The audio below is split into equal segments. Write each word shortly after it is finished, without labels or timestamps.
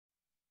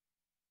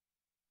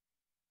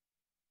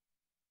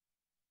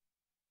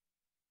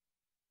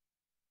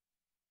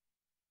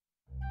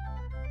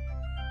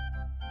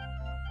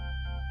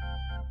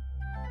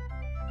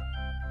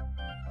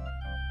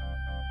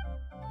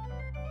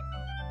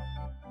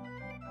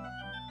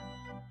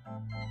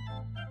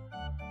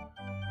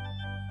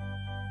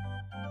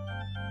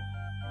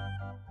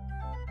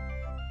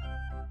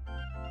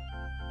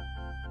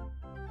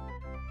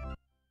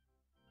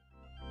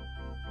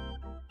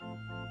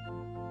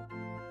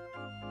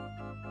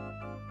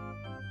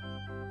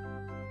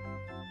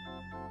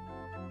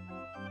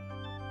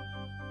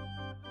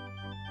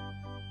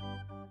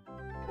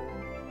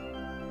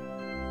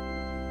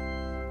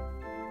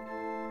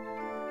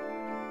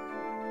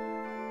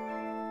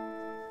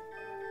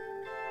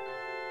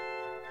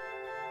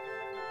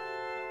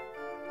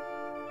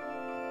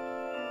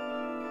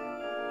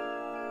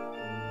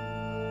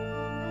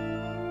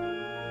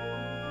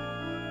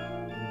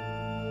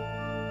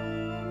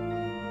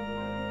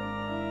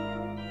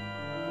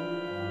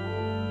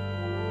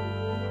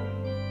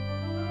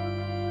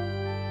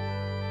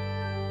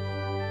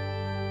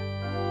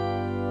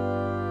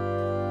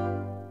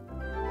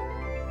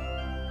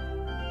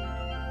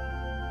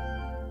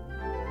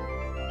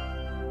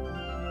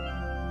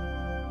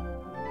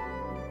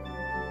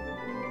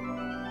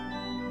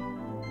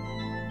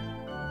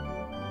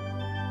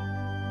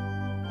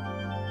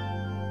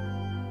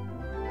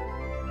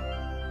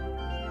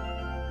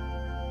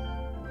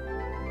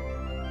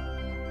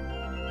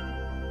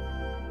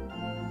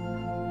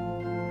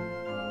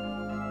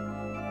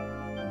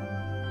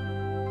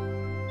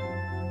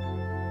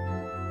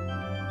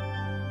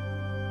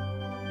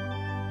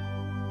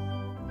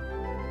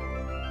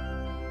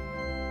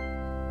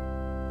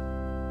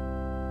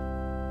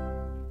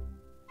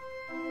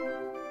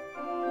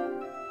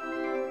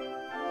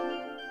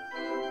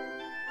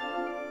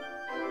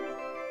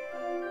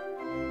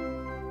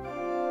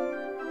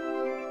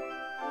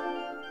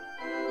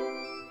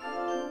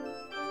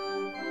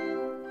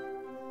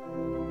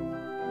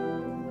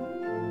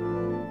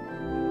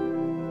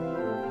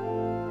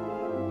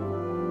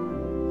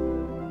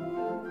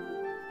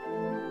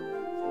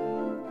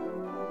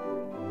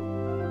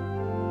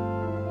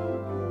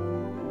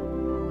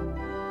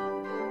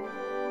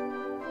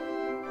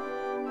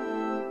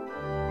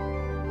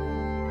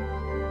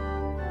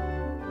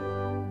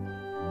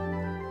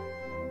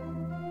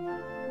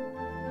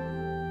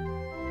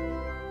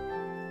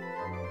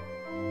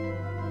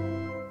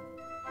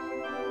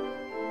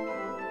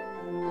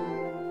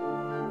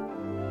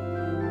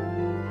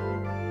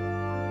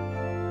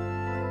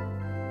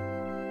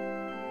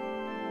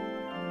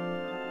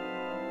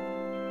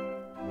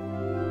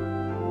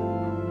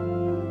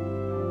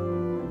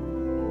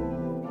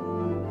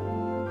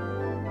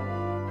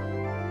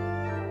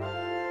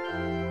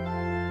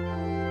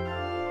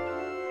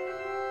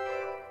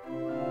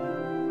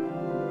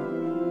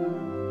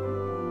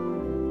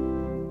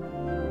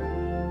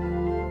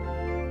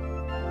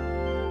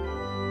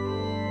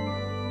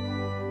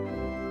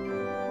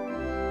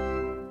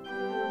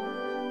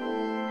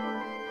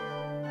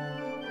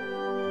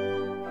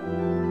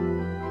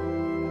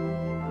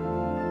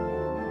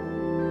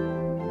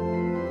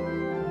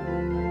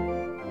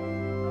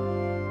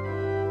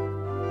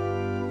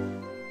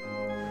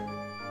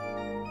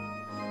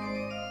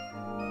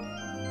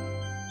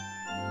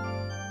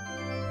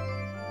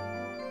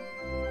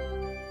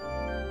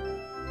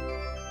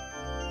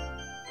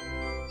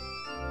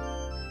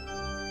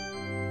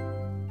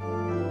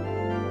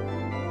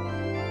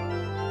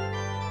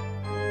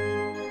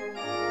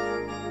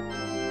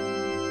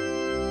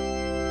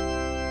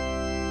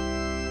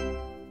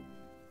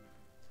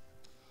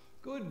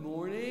Good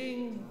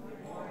morning.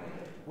 Good morning.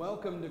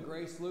 Welcome to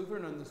Grace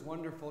Lutheran on this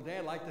wonderful day.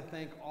 I'd like to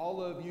thank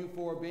all of you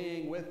for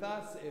being with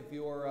us. If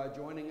you're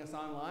joining us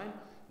online,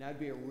 now would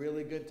be a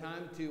really good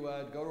time to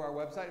go to our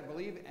website, I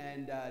believe,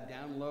 and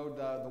download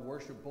the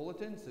worship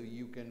bulletin so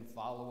you can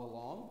follow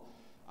along.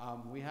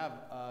 We have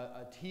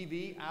a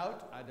TV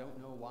out. I don't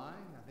know why.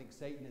 I think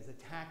Satan is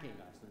attacking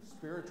us. There's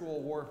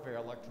spiritual warfare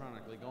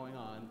electronically going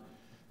on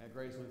at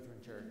Grace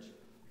Lutheran Church.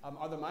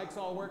 Are the mics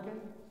all working?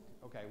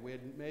 Okay,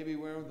 maybe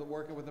we're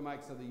working with the mic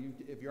so that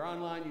if you're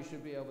online, you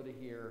should be able to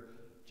hear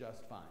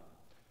just fine.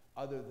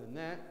 Other than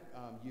that,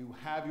 you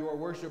have your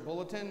worship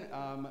bulletin.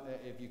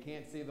 If you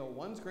can't see the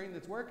one screen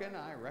that's working,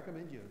 I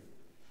recommend you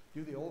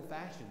do the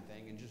old-fashioned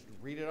thing and just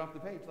read it off the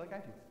page like I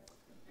do.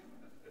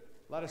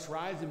 Let us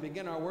rise and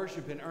begin our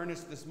worship in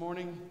earnest this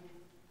morning.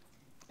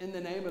 In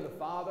the name of the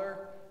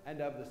Father, and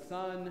of the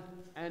Son,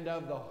 and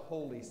of the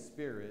Holy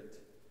Spirit.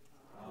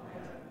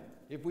 Amen.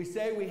 If we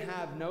say we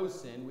have no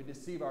sin, we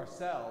deceive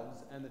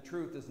ourselves, and the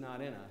truth is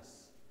not in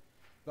us.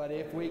 But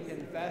if we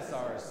confess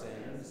our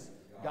sins,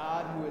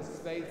 God, who is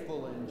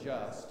faithful and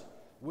just,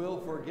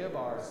 will forgive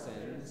our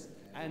sins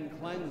and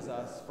cleanse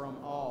us from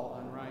all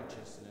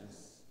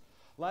unrighteousness.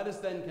 Let us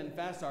then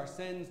confess our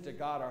sins to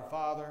God our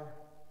Father.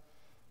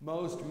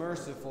 Most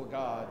merciful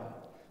God,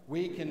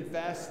 we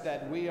confess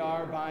that we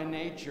are by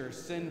nature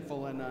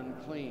sinful and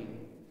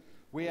unclean.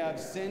 We have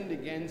sinned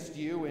against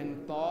you in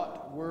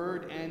thought,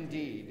 word, and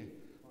deed,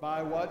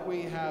 by what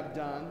we have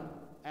done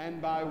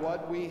and by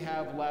what we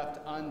have left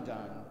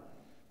undone.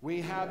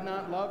 We have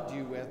not loved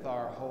you with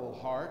our whole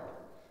heart.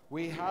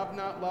 We have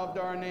not loved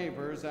our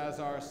neighbors as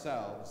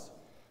ourselves.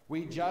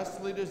 We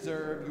justly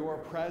deserve your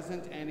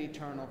present and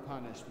eternal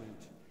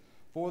punishment.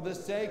 For the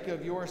sake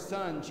of your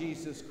Son,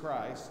 Jesus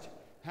Christ,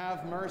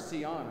 have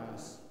mercy on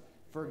us.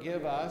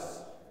 Forgive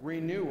us,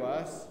 renew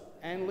us,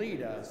 and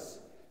lead us,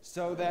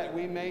 so that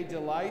we may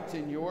delight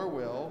in your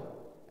will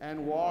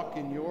and walk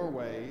in your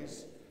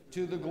ways,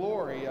 to the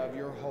glory of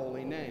your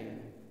holy name.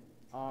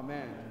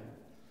 Amen.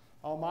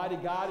 Almighty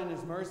God in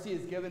his mercy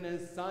has given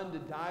his Son to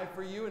die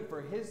for you, and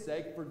for his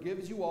sake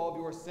forgives you all of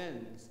your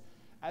sins.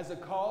 As a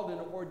called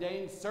and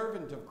ordained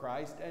servant of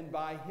Christ, and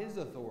by his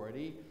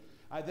authority,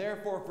 I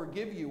therefore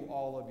forgive you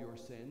all of your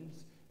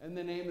sins, in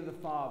the name of the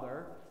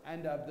Father,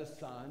 and of the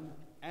Son,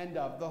 and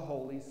of the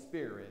Holy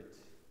Spirit.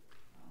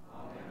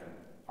 Amen.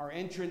 Our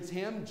entrance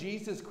hymn,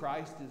 Jesus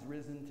Christ is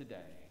risen today.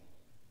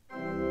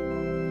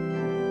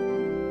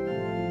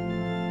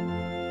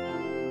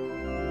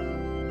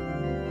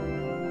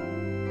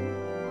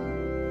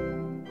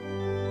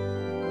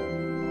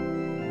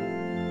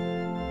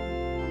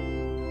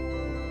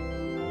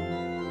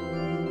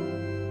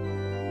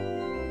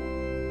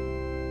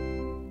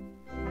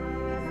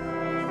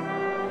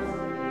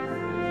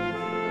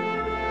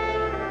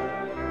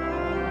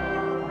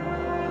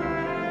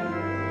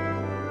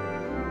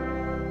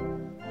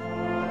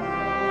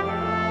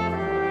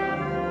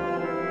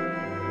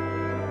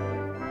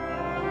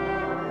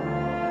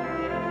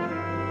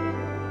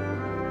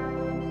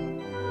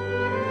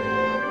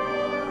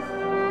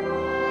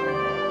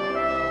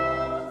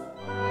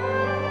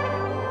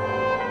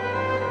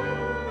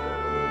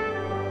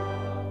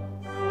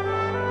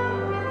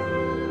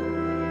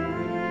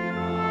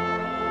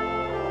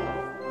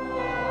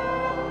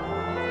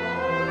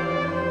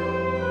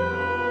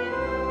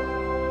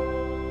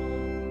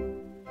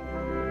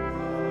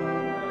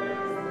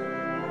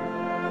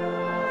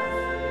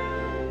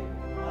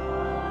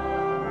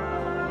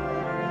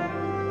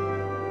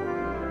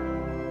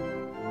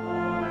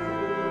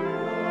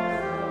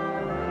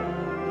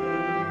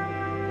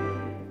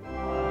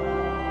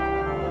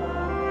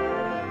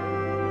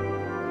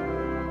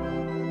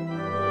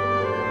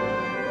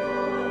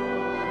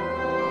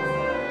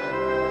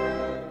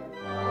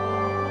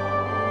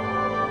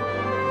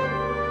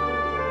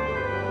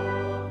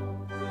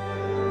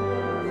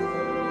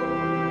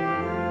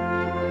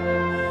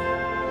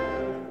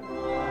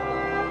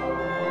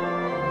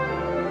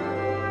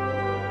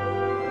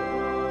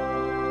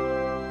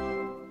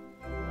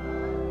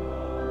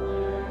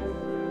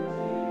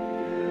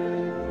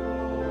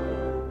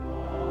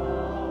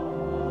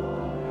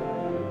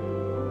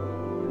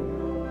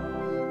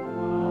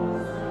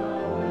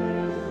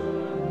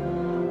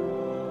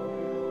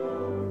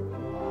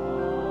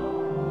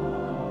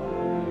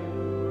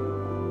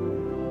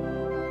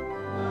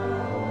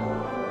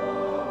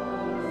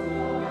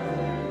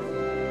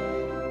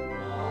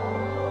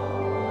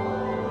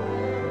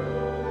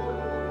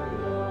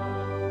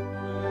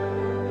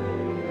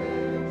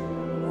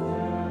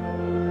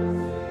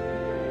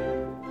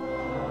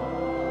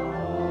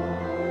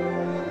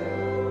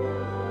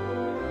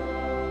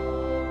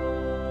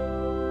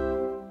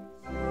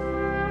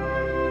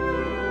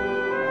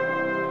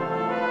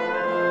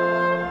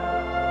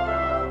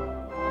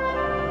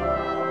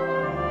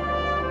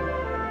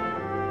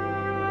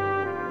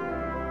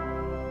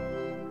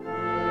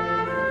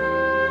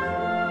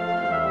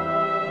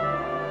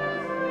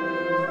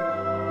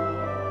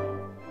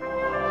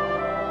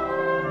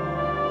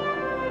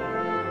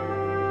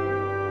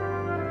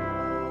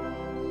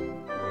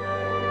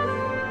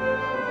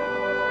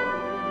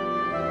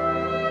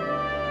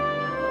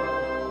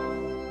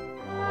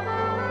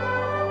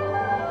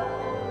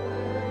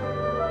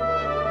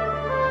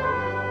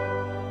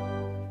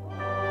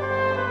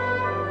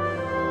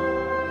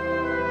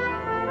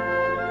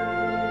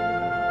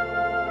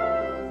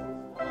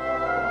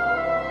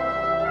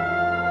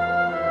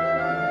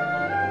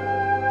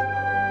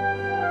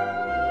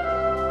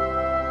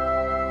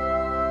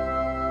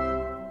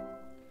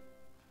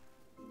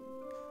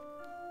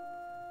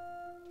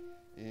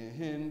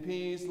 In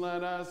peace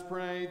let us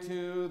pray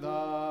to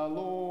the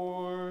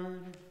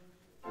Lord.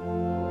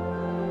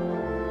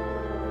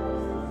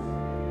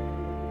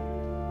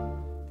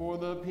 For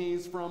the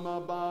peace from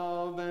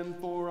above and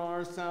for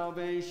our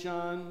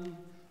salvation,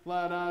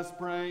 let us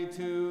pray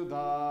to the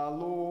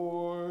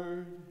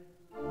Lord.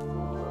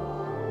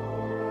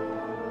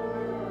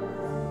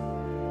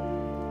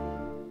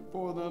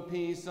 For the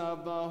peace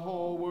of the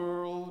whole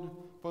world,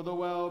 for the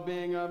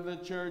well-being of the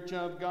Church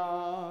of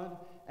God,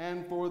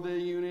 and for the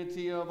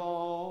unity of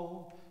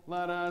all,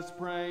 let us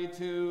pray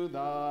to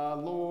the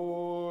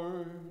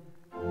Lord.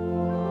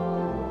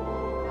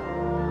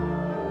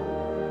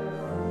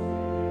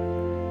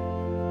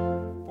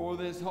 For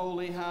this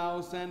holy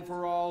house and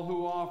for all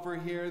who offer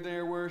here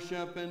their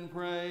worship and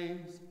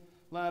praise,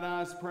 let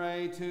us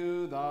pray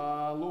to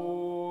the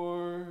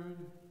Lord.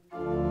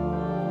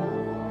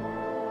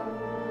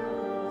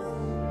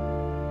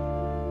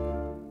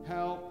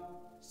 Help,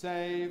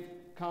 save,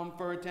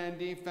 comfort, and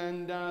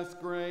defend us,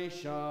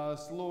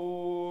 gracious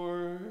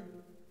Lord.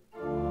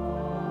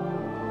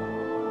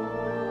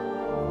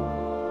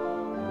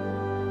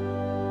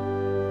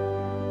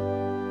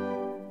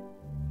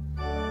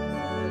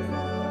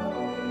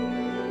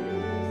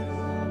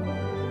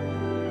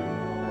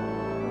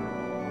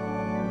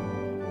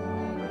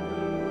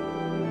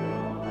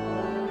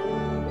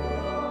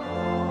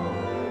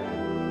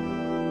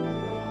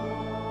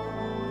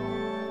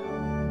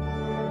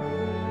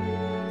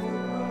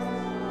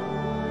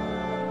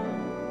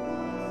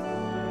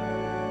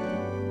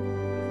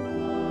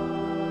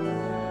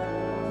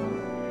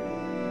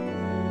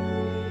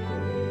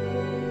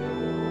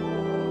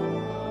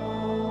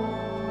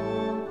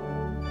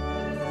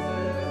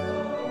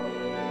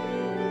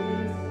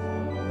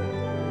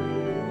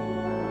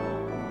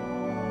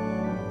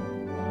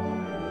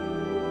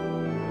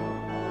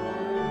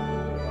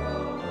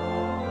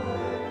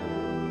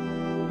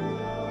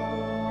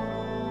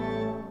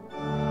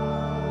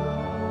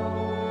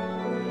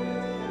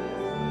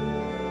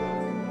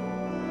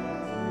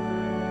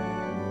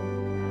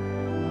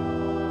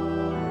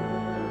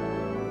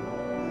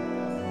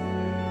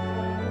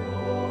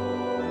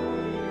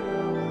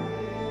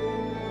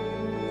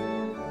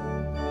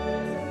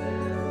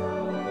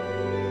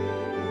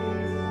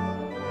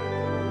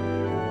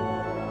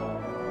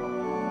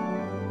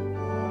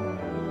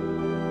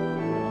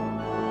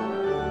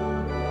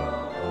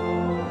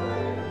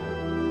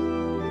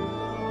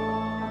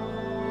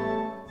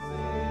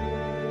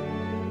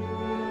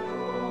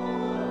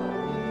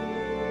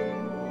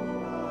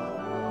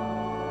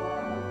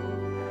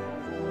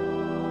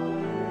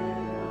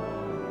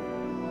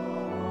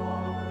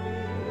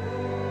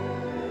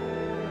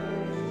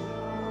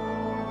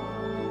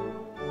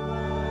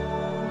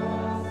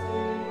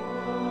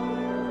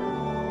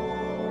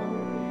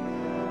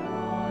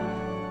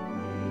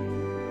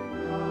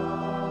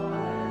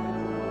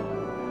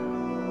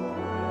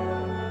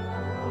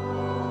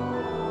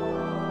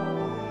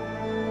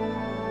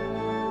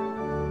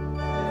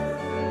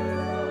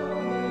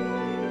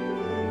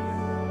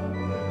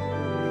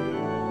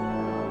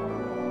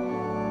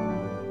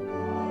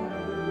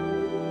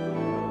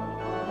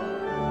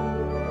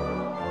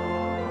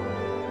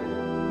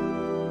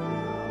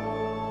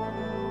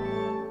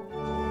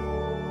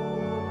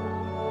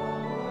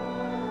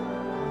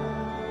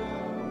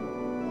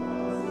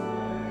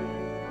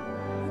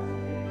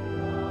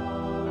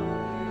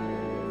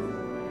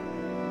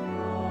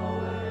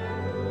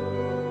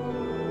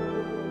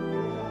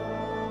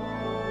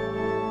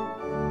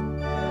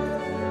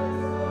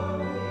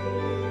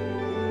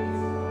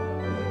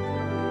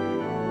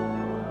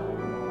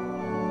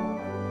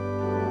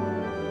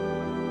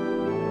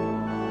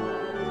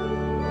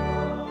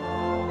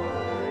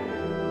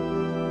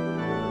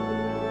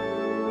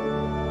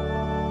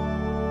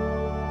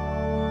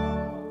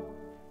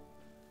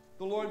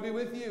 Lord be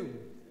with you.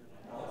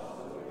 And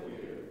also with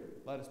you.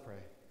 Let us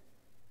pray.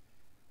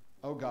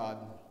 O God,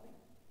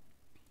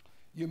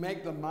 you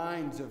make the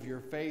minds of your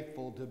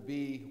faithful to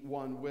be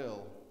one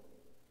will.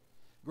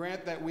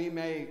 Grant that we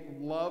may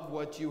love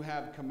what you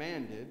have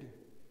commanded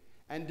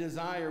and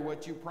desire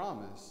what you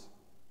promise,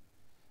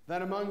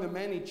 that among the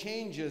many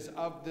changes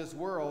of this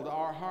world,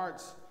 our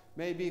hearts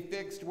may be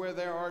fixed where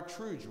there are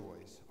true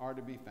joys are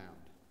to be found.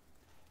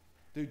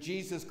 Through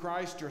Jesus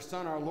Christ, your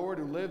Son, our Lord,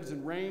 who lives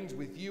and reigns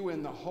with you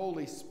in the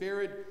Holy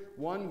Spirit,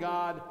 one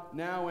God,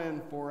 now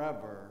and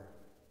forever.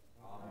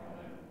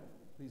 Amen.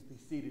 Please be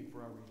seated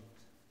for our readings.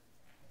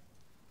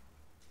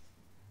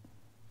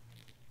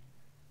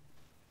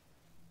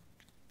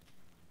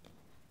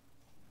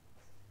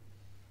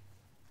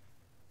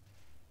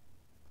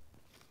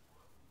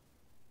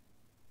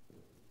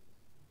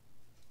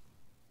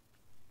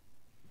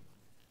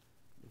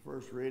 The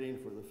first reading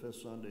for the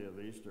fifth Sunday of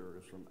Easter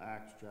is from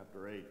Acts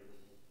chapter 8.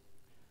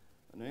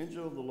 An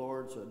angel of the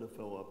Lord said to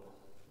Philip,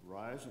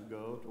 "Rise and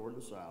go toward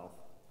the south,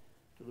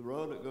 to the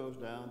road that goes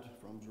down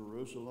from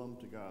Jerusalem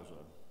to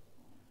Gaza.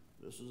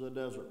 This is a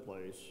desert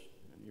place."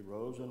 And he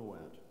rose and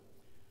went.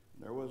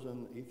 And there was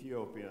an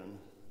Ethiopian,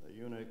 a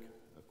eunuch,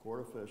 a court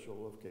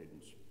official of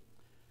Cadence.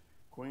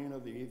 queen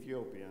of the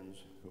Ethiopians,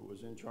 who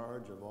was in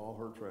charge of all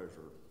her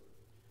treasure.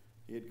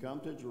 He had come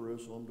to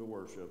Jerusalem to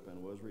worship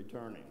and was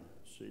returning,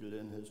 seated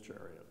in his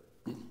chariot.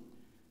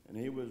 And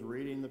he was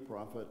reading the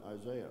prophet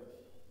Isaiah.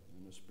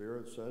 And the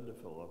Spirit said to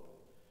Philip,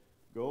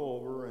 "Go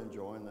over and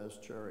join this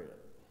chariot."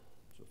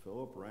 So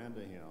Philip ran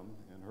to him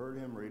and heard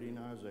him reading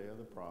Isaiah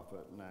the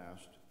prophet and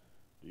asked,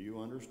 "Do you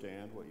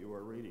understand what you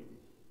are reading?"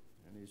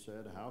 And he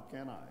said, "How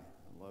can I,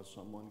 unless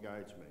someone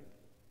guides me?"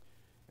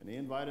 And he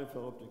invited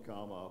Philip to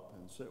come up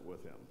and sit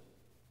with him.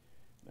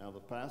 Now the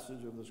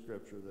passage of the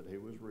scripture that he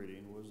was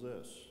reading was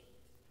this: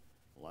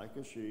 "Like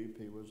a sheep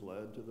he was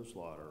led to the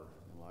slaughter,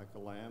 and like a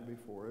lamb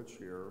before its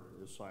shearer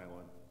is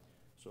silent,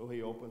 so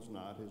he opens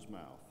not his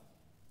mouth.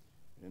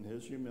 In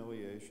his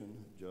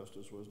humiliation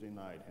justice was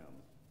denied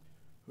him.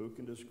 Who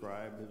can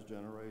describe his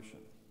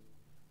generation?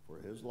 For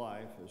his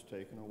life is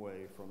taken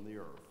away from the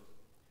earth."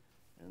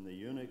 And the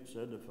eunuch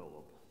said to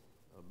Philip,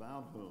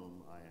 "About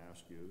whom, I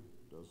ask you,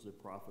 does the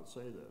prophet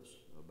say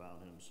this?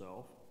 About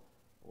himself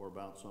or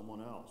about someone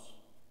else?"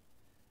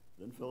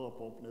 Then Philip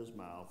opened his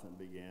mouth and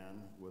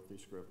began with the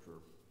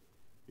scripture.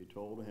 He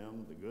told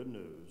him the good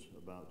news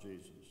about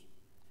Jesus.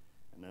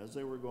 And as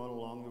they were going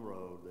along the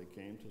road, they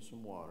came to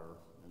some water,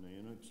 and the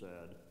eunuch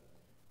said,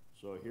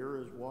 "So here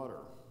is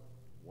water.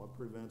 What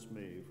prevents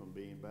me from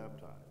being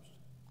baptized?"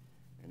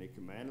 And he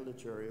commanded the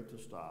chariot to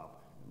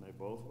stop, and they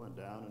both went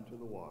down into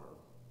the water,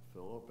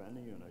 Philip and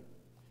the eunuch,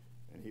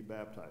 and he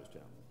baptized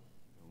him.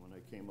 And when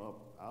they came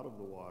up out of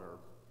the water,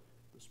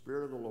 the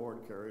Spirit of the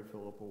Lord carried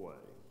Philip away,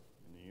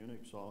 and the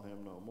eunuch saw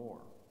him no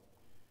more,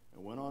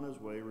 and went on his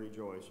way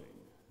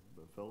rejoicing.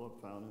 But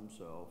Philip found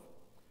himself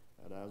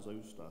at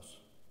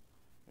Azotus,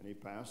 and he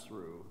passed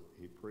through.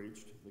 He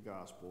preached the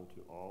gospel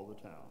to all the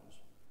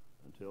towns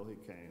until he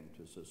came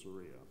to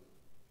Caesarea.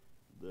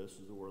 This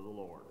is the word of the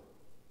Lord.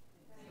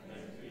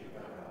 Thanks be to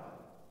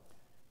God.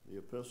 The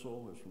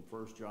epistle is from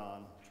 1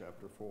 John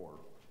chapter 4.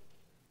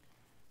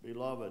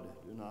 Beloved,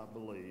 do not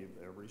believe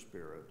every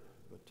spirit,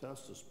 but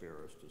test the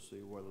spirits to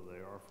see whether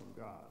they are from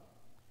God.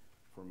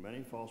 For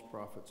many false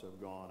prophets have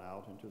gone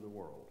out into the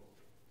world.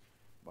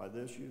 By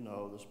this you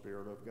know the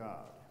Spirit of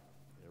God.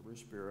 Every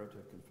spirit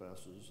that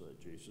confesses that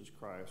Jesus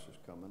Christ has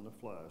come in the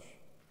flesh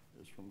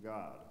is from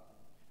God.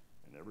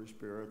 And every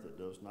spirit that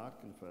does not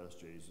confess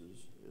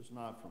Jesus is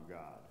not from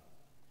God.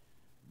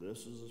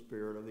 This is the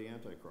spirit of the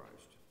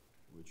Antichrist,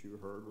 which you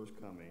heard was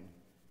coming,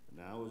 and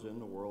now is in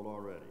the world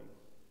already.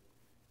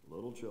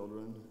 Little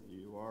children,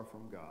 you are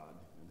from God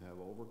and have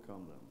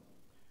overcome them.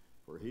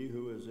 For he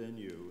who is in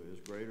you is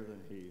greater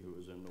than he who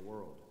is in the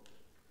world.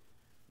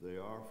 They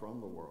are from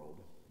the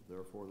world,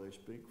 therefore they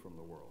speak from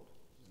the world,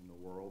 and the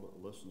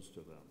world listens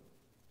to them.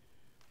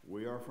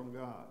 We are from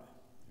God.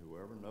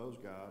 Whoever knows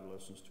God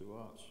listens to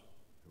us.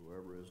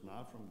 Whoever is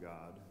not from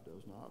God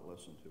does not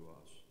listen to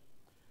us.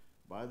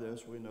 By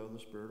this we know the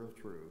spirit of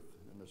truth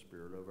and the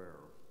spirit of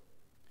error.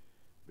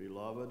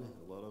 Beloved,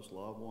 let us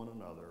love one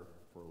another,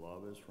 for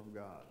love is from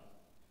God.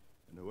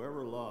 And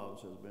whoever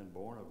loves has been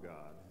born of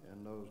God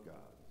and knows God.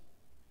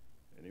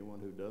 Anyone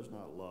who does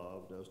not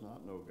love does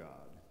not know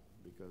God,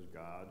 because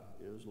God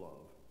is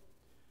love.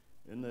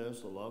 In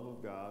this, the love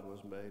of God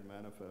was made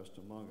manifest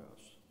among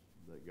us,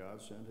 that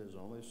God sent his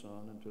only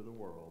Son into the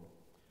world,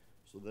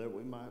 so that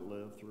we might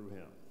live through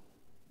him.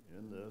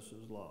 In this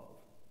is love.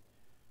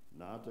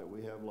 Not that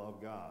we have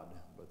loved God,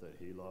 but that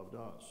he loved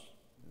us,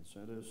 and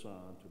sent his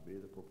Son to be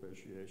the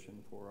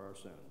propitiation for our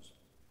sins.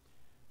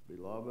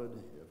 Beloved,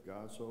 if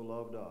God so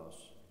loved us,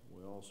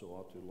 we also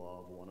ought to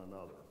love one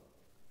another.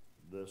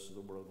 This is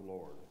the word of the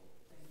Lord.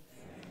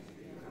 Thanks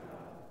be to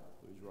God.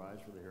 Please rise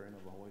for the hearing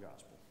of the Holy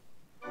Gospel.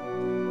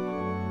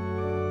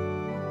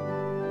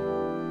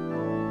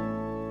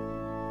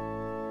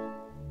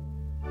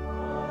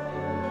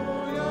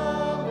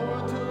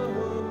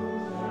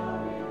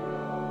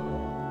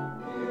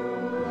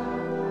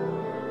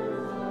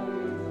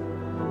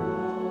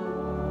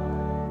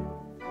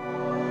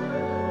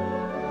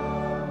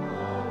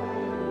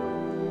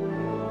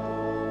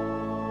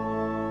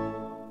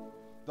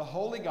 The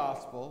Holy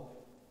Gospel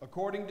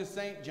according to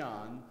St.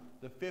 John,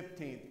 the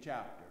 15th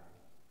chapter.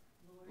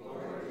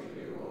 Glory to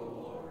you,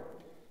 O Lord.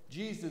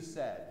 Jesus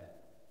said,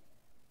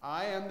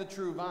 "I am the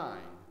true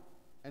vine,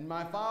 and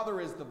my Father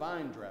is the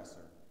vine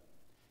dresser.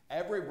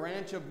 Every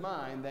branch of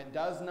mine that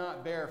does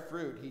not bear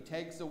fruit he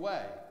takes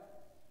away,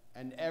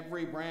 and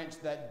every branch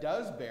that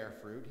does bear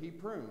fruit he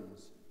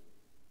prunes,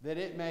 that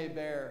it may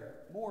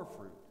bear more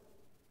fruit.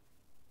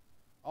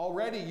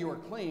 Already you are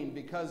clean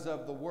because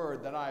of the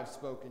word that I have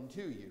spoken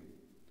to you.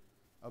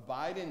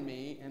 Abide in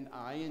me, and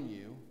I in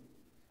you.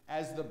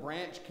 As the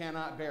branch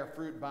cannot bear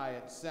fruit by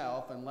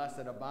itself unless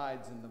it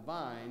abides in the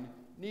vine,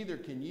 neither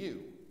can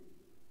you,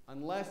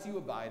 unless you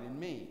abide in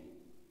me.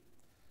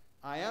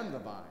 I am the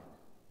vine,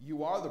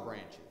 you are the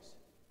branches.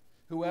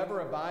 Whoever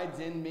abides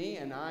in me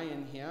and I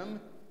in him,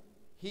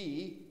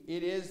 he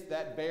it is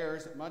that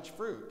bears much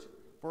fruit.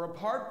 For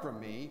apart from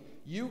me,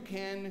 you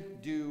can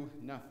do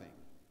nothing.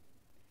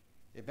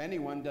 If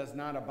anyone does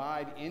not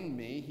abide in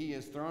me, he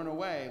is thrown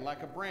away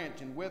like a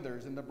branch and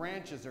withers, and the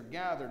branches are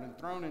gathered and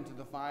thrown into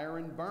the fire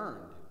and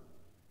burned.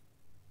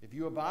 If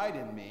you abide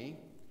in me,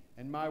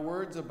 and my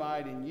words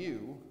abide in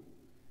you,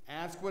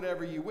 ask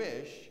whatever you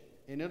wish,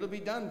 and it'll be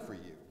done for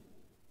you.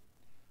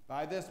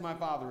 By this my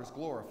Father is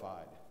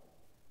glorified,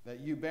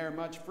 that you bear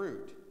much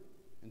fruit,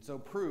 and so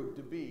prove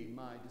to be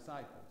my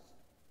disciples.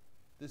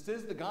 This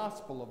is the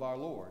gospel of our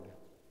Lord.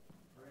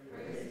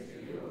 Praise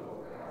to you,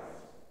 O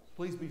Christ.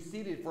 Please be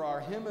seated for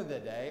our hymn of the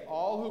day,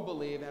 All Who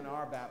Believe and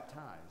Are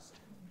Baptized.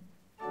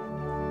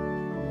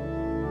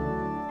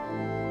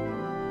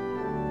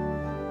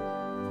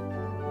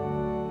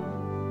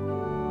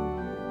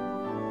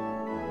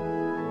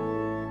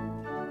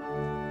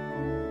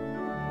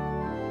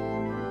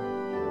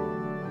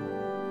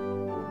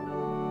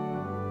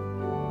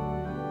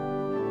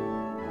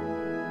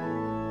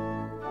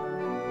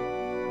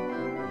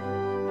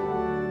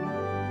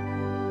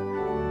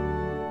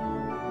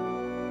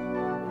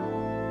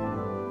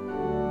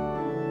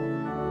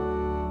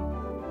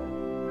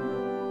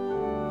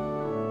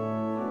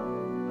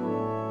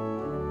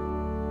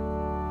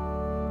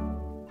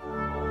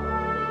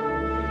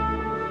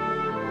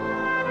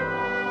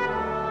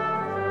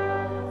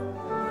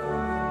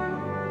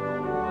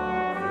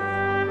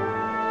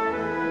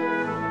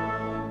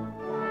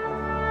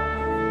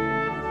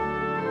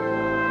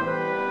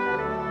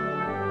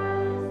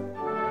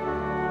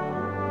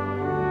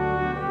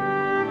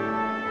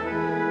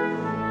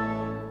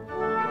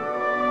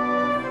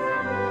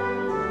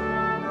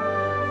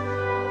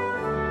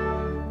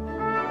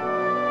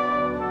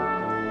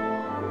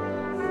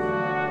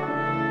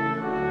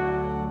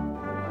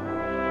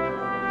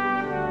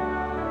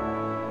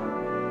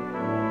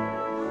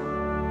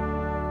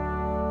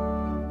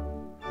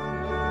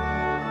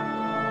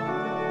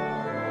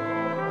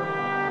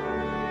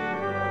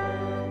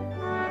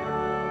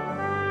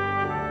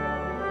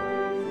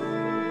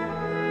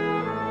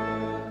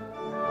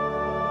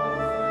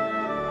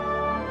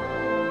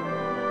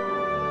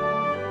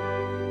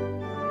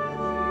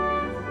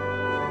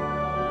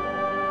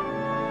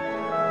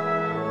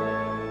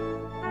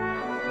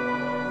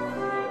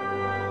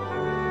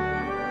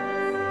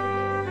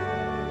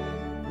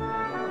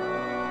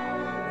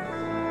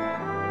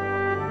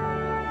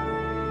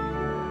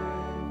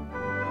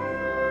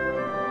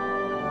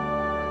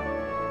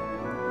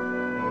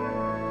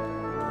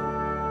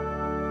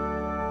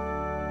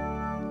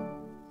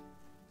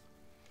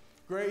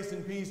 Grace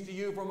and peace to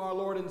you from our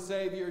Lord and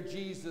Savior,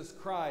 Jesus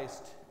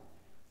Christ.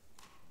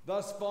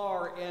 Thus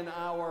far in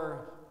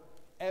our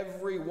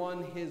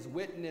Everyone His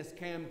Witness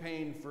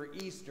campaign for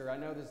Easter, I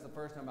know this is the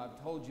first time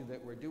I've told you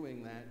that we're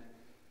doing that.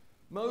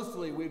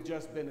 Mostly we've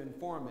just been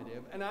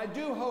informative, and I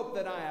do hope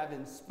that I have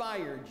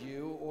inspired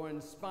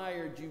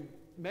you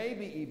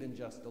maybe even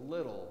just a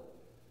little.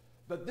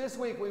 But this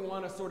week we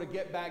want to sort of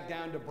get back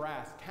down to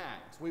brass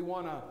tacks. We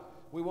want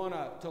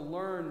to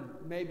learn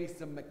maybe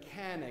some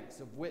mechanics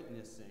of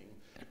witnessing.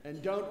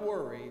 And don't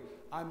worry,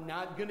 I'm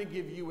not going to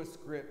give you a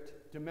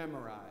script to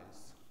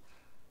memorize.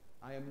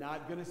 I am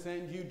not going to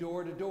send you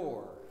door to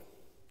door.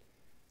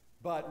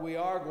 But we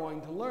are going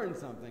to learn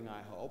something,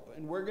 I hope.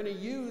 And we're going to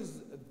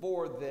use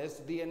for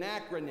this the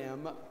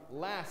acronym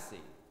LASSIE.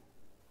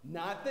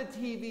 Not the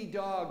TV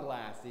dog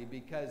Lassie,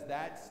 because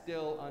that's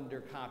still under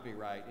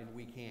copyright and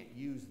we can't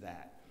use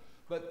that.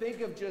 But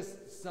think of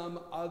just some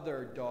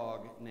other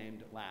dog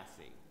named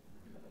Lassie.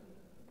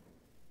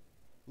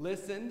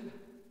 Listen,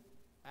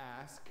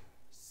 ask,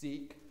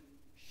 seek,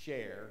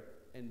 share,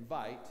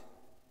 invite,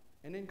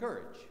 and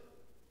encourage.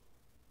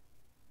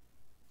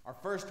 Our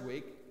first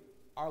week,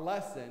 our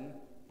lesson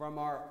from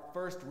our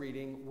first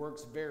reading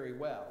works very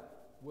well.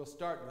 We'll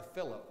start with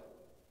Philip.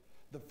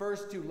 The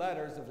first two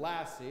letters of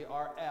Lassie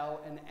are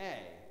L and A.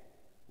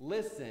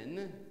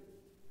 Listen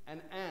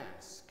and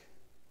ask.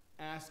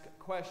 Ask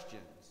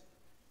questions.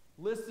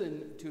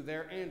 Listen to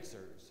their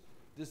answers.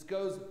 This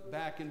goes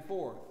back and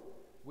forth.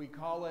 We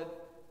call it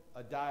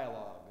a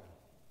dialogue.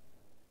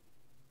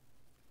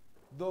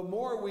 The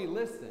more we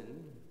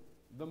listen,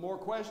 the more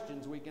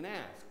questions we can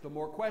ask. The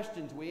more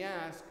questions we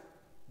ask,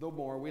 the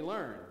more we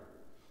learn.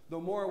 The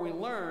more we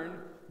learn,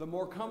 the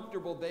more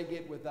comfortable they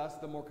get with us,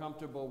 the more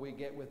comfortable we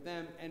get with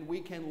them, and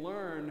we can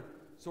learn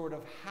sort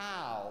of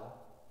how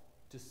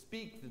to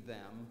speak to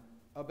them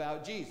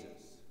about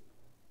Jesus.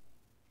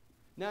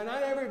 Now,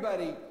 not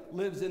everybody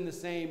lives in the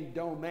same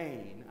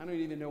domain. I don't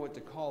even know what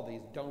to call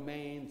these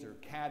domains or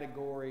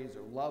categories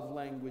or love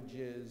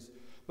languages,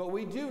 but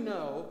we do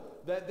know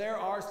that there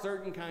are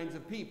certain kinds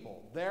of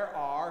people. There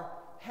are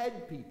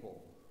head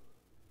people.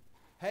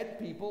 Head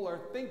people are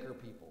thinker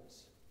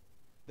peoples.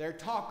 They're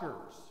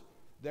talkers.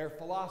 They're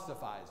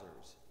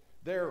philosophizers.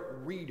 They're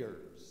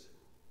readers.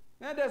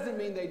 That doesn't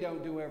mean they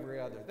don't do every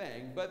other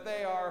thing, but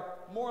they are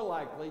more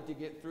likely to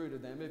get through to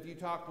them if you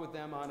talk with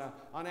them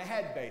on a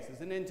head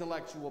basis, an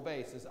intellectual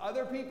basis.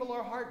 Other people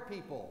are heart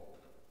people.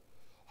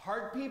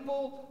 Heart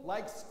people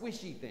like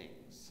squishy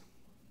things.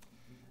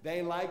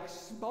 They like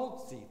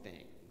schmaltzy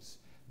things.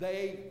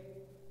 They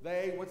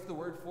what's the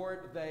word for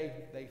it?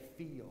 They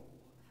feel.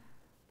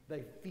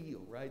 They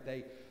feel, right?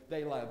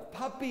 They love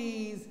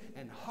puppies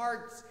and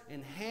hearts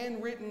and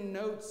handwritten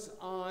notes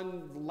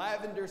on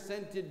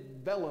lavender-scented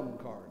vellum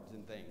cards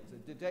and things.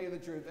 To tell you the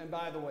truth, and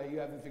by the way, you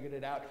haven't figured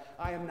it out,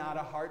 I am not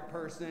a heart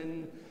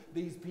person.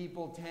 These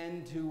people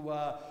tend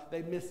to,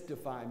 they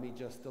mystify me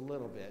just a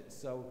little bit.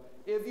 So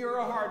if you're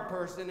a heart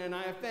person and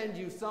I offend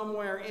you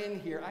somewhere in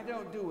here, I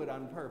don't do it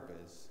on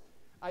purpose.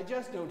 I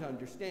just don't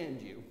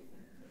understand you.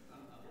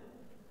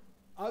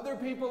 Other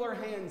people are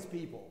hands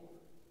people.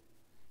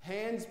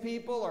 Hands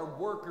people are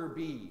worker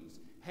bees.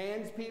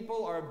 Hands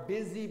people are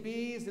busy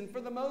bees, and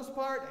for the most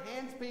part,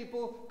 hands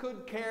people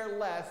could care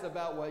less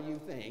about what you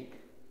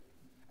think,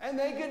 and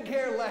they could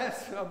care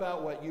less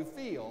about what you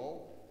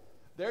feel.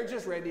 They're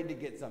just ready to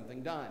get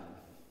something done.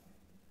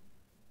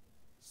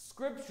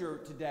 Scripture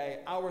today,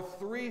 our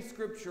 3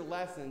 scripture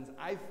lessons,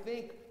 I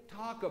think,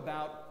 talk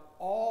about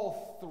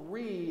all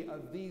 3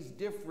 of these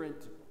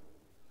different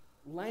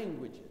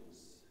languages.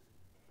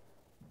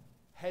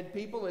 Head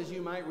people, as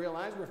you might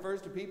realize, refers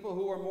to people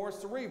who are more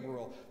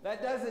cerebral.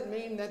 That doesn't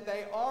mean that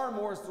they are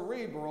more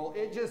cerebral.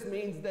 It just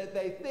means that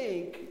they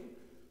think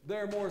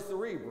they're more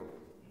cerebral.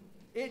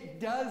 It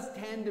does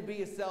tend to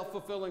be a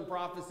self-fulfilling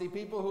prophecy.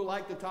 People who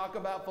like to talk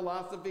about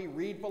philosophy,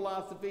 read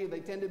philosophy,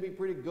 they tend to be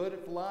pretty good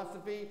at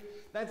philosophy.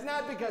 That's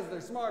not because they're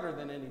smarter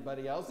than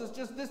anybody else. It's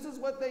just this is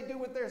what they do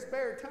with their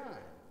spare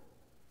time.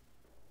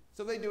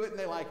 So they do it and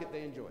they like it,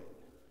 they enjoy it.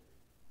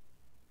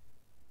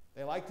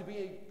 They like to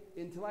be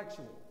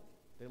intellectual.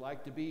 They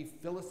like to be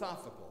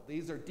philosophical.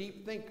 These are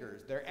deep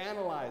thinkers. They're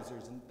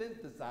analyzers and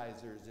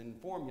synthesizers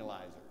and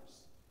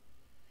formulizers.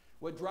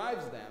 What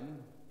drives them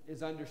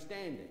is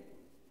understanding.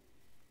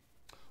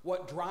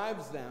 What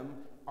drives them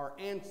are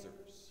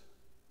answers.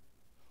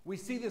 We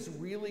see this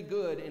really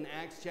good in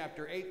Acts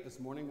chapter 8 this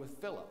morning with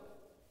Philip.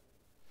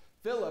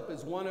 Philip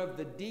is one of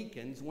the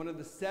deacons, one of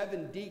the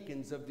 7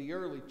 deacons of the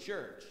early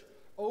church,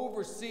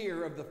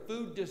 overseer of the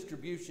food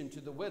distribution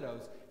to the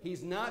widows.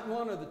 He's not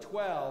one of the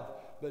 12,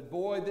 but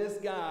boy, this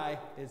guy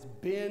has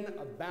been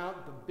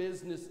about the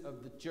business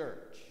of the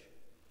church.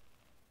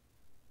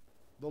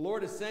 The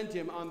Lord has sent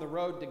him on the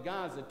road to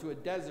Gaza, to a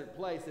desert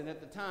place, and at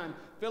the time,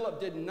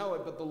 Philip didn't know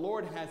it, but the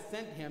Lord has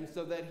sent him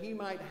so that he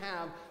might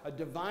have a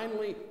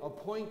divinely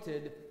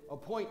appointed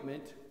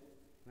appointment.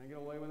 Can I get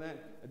away with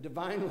that? A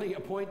divinely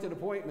appointed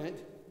appointment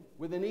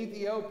with an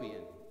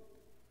Ethiopian.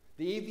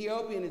 The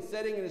Ethiopian is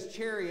sitting in his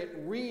chariot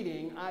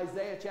reading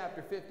Isaiah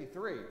chapter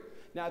 53.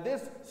 Now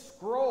this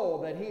scroll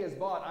that he has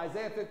bought,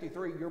 Isaiah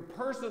 53, your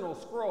personal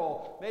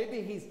scroll,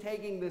 maybe he's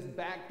taking this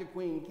back to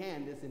Queen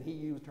Candace and he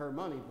used her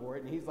money for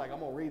it and he's like, I'm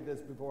going to read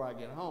this before I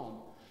get home.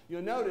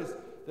 You'll notice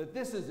that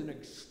this is an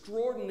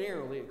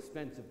extraordinarily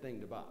expensive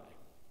thing to buy.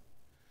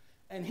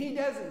 And he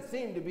doesn't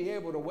seem to be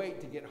able to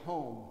wait to get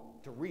home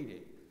to read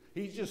it.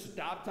 He's just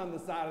stopped on the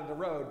side of the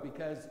road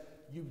because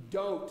you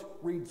don't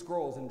read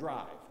scrolls and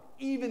drive.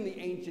 Even the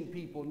ancient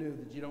people knew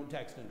that you don't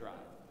text and drive.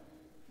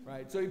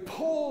 Right? So he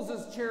pulls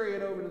his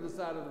chariot over to the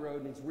side of the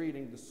road and he's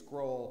reading the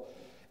scroll.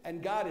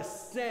 And God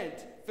has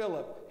sent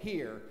Philip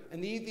here.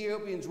 And the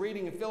Ethiopian's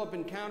reading, and Philip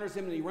encounters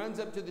him, and he runs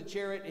up to the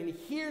chariot and he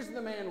hears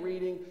the man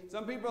reading.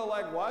 Some people are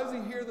like, why does he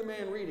hear the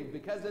man reading?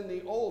 Because in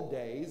the old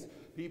days,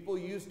 people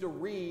used to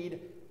read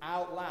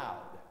out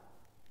loud.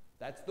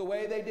 That's the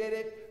way they did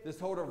it. This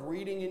sort of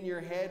reading in your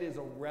head is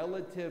a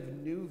relative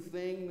new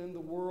thing in the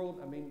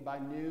world. I mean, by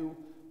new,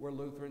 we're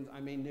Lutherans.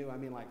 I mean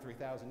like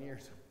 3,000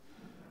 years.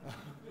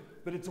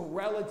 But it's a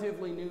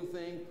relatively new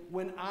thing.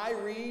 When I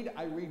read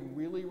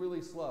really,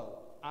 really slow.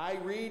 I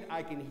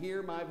can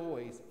hear my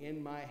voice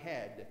in my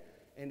head.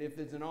 And if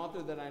it's an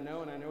author that I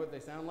know and I know what they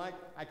sound like,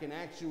 I can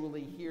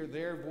actually hear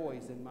their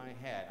voice in my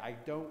head. I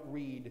don't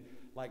read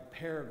like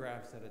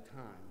paragraphs at a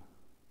time.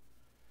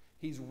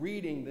 He's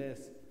reading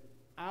this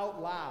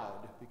out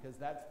loud because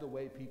that's the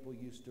way people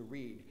used to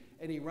read.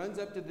 And he runs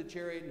up to the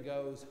chariot and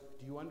goes,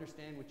 do you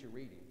understand what you're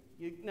reading?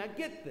 Now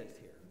get this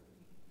here.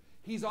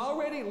 He's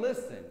already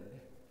listened,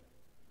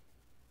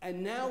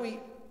 and now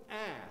he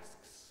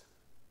asks.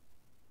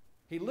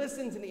 He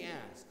listens and he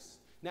asks.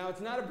 Now,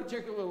 it's not a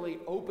particularly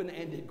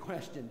open-ended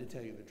question, to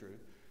tell you the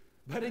truth,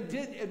 but it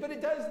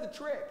does the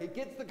trick. It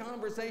gets the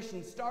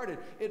conversation started.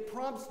 It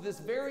prompts this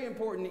very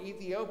important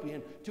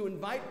Ethiopian to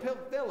invite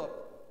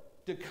Philip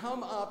to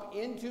come up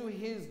into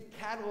his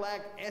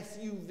Cadillac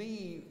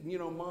SUV,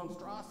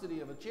 monstrosity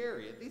of a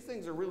chariot. These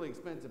things are really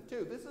expensive,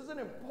 too. This is an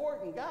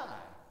important guy.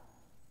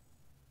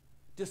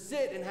 To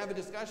sit and have a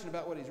discussion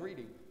about what he's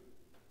reading.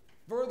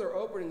 Further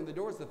opening the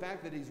doors, the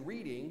fact that he's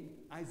reading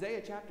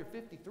Isaiah chapter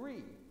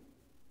 53.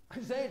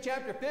 Isaiah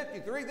chapter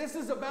 53, this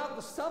is about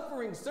the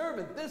suffering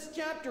servant. This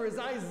chapter is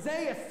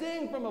Isaiah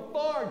seeing from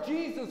afar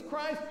Jesus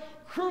Christ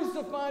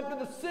crucified for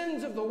the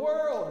sins of the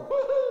world.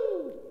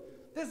 Woohoo!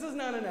 This is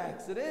not an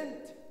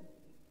accident.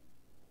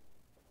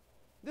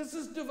 This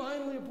is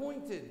divinely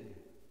appointed.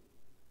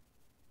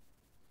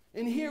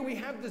 And here we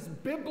have this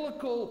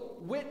biblical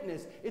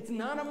witness. It's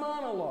not a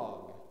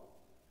monologue.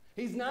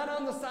 He's not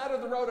on the side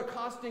of the road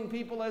accosting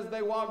people as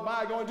they walk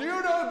by going, do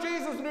you know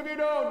Jesus? And if you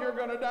don't, you're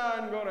going to die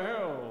and go to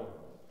hell.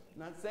 I'm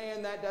not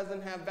saying that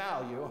doesn't have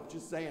value. I'm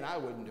just saying I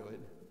wouldn't do it.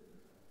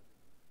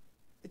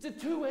 It's a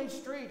two-way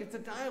street. It's a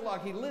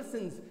dialogue. He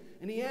listens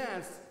and he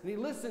asks, and he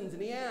listens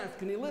and he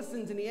asks, and he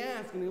listens and he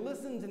asks, and he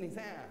listens and he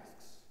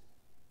asks.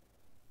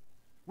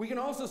 We can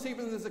also see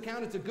from this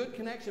account it's a good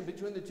connection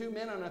between the two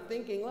men on a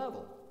thinking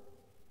level.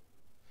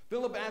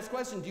 Philip asks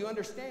questions, do you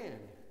understand?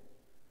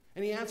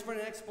 And he asks for an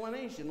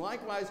explanation.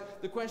 Likewise,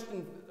 the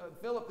question,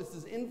 Philip, this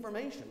is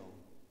informational.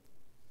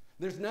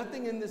 There's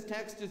nothing in this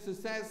text to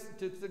suggest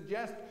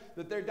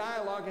that their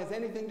dialogue has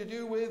anything to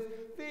do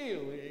with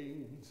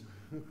feelings.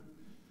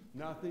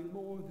 Nothing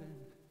more than.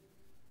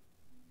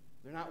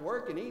 They're not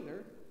working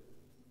either.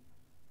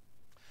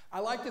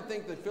 I like to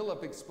think that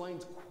Philip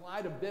explains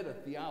quite a bit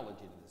of theology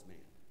to this man.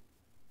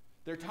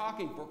 They're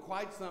talking for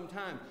quite some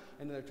time,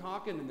 and they're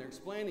talking and they're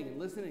explaining and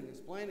listening,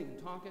 explaining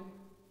and talking.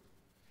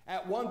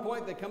 At one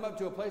point, they come up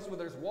to a place where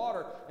there's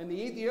water, and the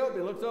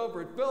Ethiopian looks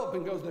over at Philip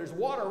and goes, there's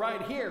water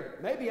right here.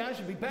 Maybe I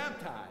should be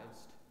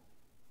baptized.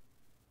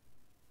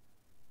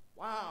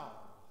 Wow.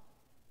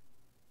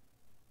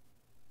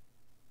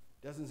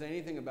 Doesn't say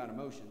anything about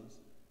emotions.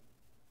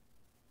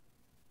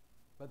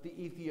 But the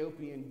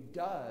Ethiopian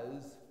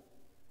does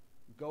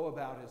go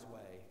about his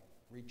way,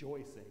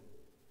 rejoicing.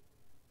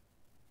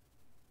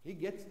 He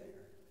gets there.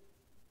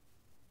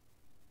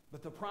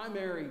 But the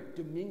primary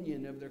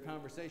dominion of their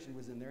conversation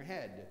was in their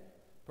head.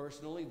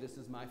 Personally, this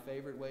is my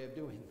favorite way of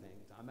doing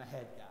things. I'm a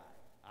head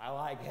guy. I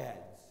like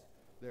heads.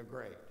 They're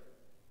great.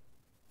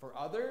 For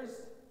other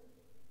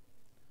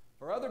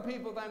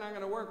people, they're not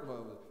going to work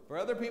well. For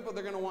other people,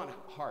 they're going to want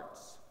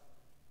hearts.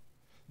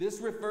 This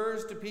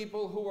refers to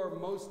people who are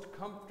most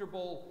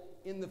comfortable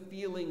in the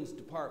feelings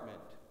department.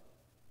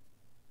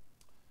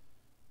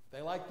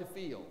 They like to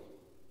feel.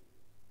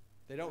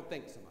 They don't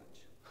think so much.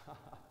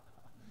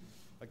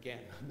 Again,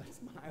 that's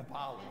my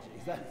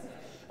apologies.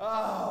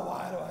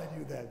 Why do I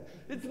do that?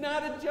 It's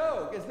not a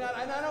joke. It's not,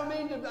 and I don't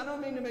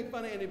mean to make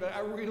fun of anybody.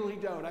 I really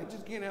don't. I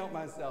just can't help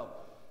myself.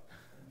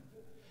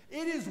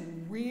 It is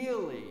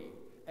really,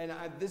 and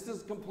this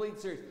is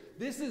complete serious.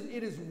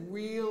 It is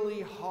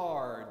really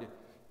hard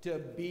to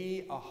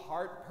be a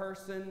heart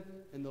person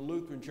in the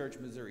Lutheran Church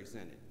Missouri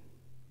Synod.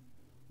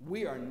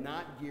 We are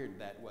not geared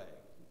that way.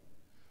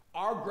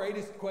 Our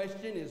greatest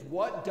question is,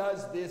 what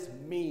does this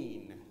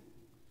mean?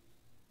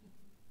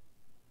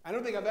 I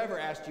don't think I've ever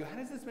asked you, how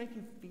does this make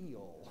you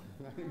feel?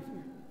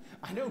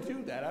 I don't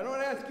do that. I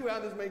don't ask you how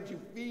this makes you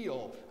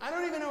feel. I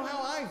don't even know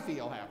how I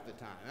feel half the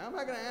time. I'm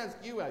not going to ask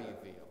you how you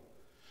feel.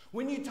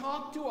 When you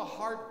talk to a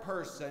heart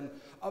person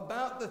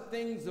about the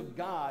things of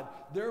God,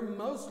 they're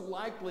most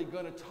likely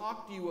going to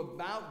talk to you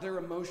about their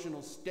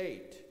emotional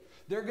state.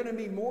 They're going to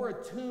be more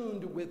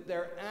attuned with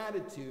their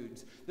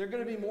attitudes. They're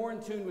going to be more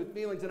in tune with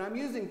feelings. And I'm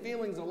using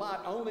feelings a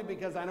lot only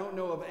because I don't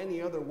know of any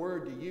other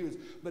word to use.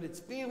 But it's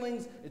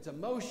feelings, it's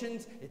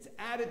emotions, it's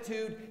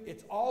attitude.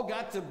 It's all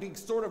got to be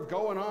sort of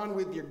going on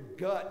with your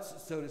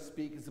guts, so to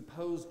speak, as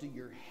opposed to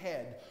your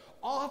head.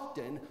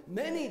 Often,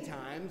 many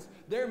times,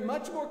 they're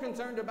much more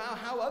concerned about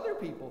how other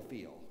people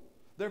feel.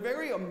 They're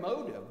very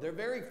emotive. They're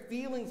very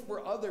feelings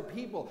for other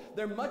people.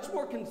 They're much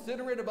more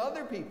considerate of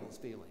other people's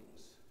feelings.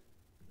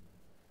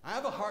 I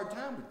have a hard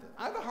time with this.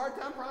 I have a hard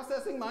time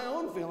processing my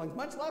own feelings,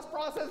 much less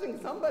processing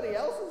somebody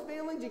else's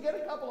feelings. You get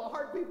a couple of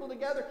heart people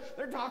together,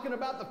 they're talking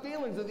about the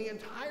feelings of the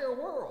entire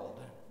world.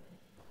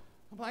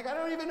 I'm like, I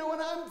don't even know what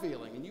I'm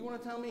feeling, and you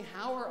want to tell me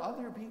how are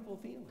other people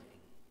feeling?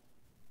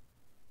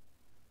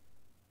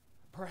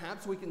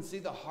 Perhaps we can see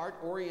the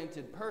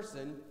heart-oriented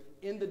person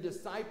in the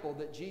disciple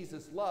that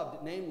Jesus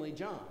loved, namely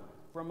John,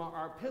 from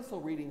our epistle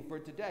reading for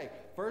today,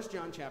 1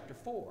 John chapter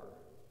 4.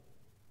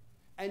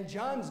 And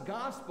John's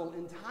gospel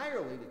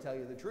entirely, to tell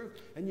you the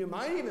truth, and you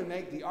might even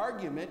make the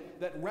argument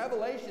that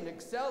Revelation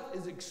itself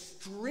is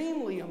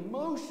extremely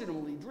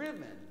emotionally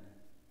driven.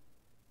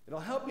 It'll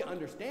help you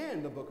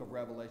understand the book of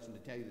Revelation, to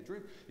tell you the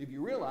truth, if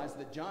you realize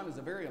that John is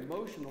a very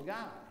emotional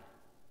guy.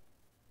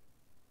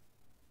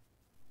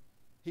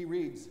 He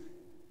reads,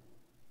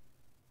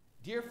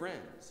 "Dear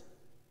friends,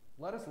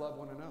 let us love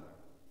one another,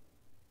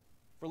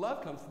 for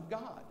love comes from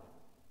God.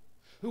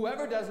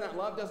 Whoever does not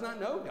love does not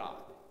know God,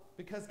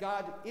 because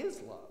God is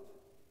love.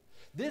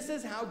 This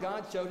is how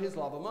God showed his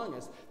love among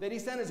us, that he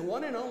sent his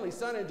one and only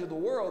Son into the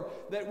world,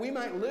 that we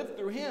might live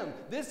through him.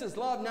 This is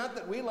love, not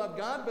that we loved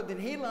God, but that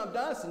he loved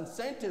us and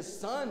sent his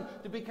Son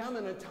to become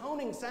an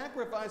atoning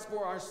sacrifice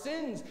for our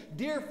sins.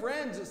 Dear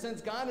friends,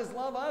 since God has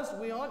loved us,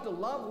 we ought to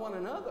love one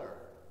another.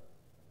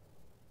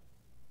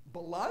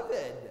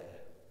 Beloved,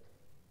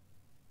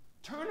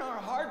 turn our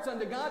hearts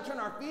unto God, turn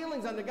our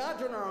feelings unto God,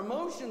 turn our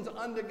emotions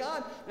unto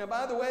God." Now,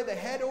 by the way, the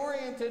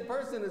head-oriented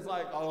person is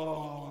like,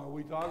 oh, are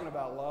we talking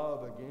about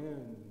love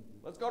again?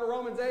 Let's go to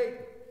Romans 8,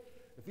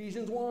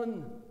 Ephesians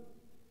 1,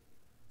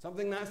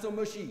 something not so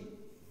mushy.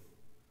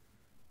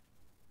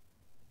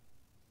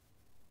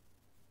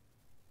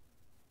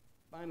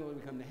 Finally,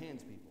 we come to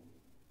hands people.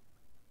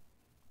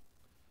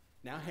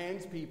 Now,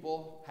 hands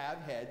people have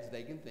heads,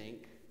 they can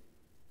think,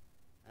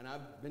 and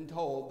I've been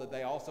told that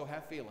they also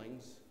have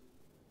feelings.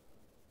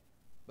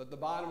 But the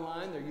bottom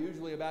line, they're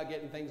usually about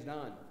getting things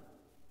done,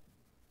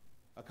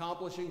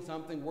 accomplishing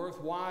something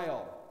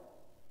worthwhile.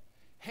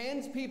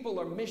 Hands people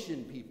are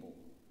mission people.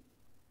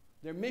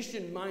 They're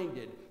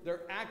mission-minded.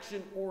 They're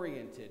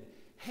action-oriented.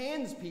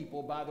 Hands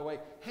people, by the way,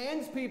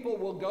 hands people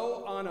will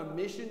go on a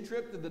mission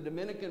trip to the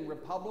Dominican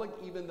Republic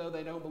even though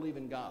they don't believe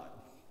in God.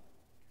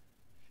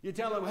 You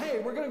tell them, hey,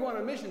 we're going to go on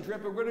a mission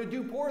trip and we're going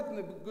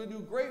to do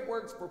great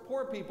works for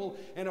poor people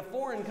in a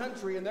foreign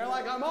country, and they're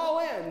like, I'm all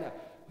in.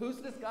 Who's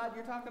this God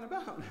you're talking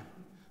about?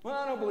 Well,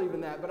 I don't believe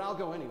in that, but I'll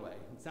go anyway.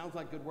 It sounds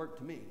like good work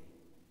to me.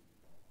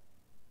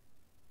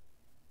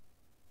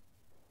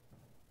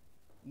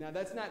 Now,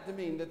 that's not to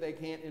mean that they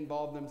can't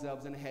involve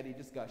themselves in a heady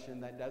discussion.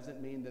 That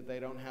doesn't mean that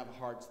they don't have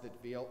hearts that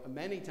feel.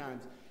 Many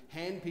times,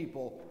 hand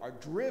people are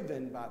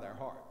driven by their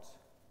hearts,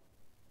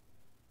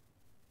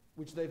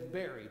 which they've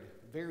buried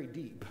very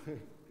deep.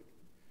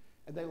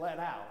 And they let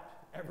out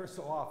ever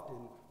so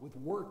often with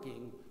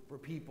working for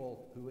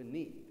people who are in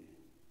need.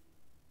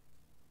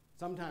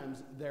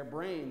 Sometimes their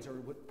brains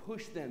are what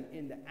push them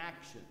into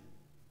action.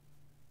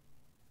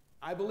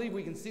 I believe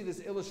we can see this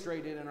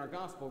illustrated in our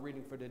gospel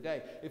reading for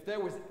today. If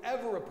there was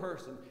ever a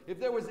person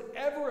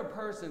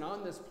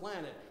on this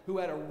planet who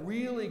had a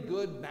really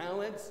good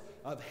balance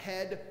of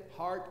head,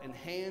 heart, and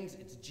hands,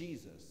 it's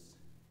Jesus.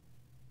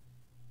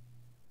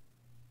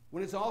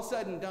 When it's all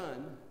said and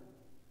done,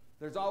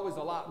 there's always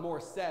a lot more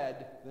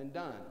said than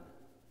done.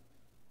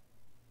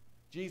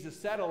 Jesus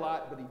said a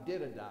lot, but he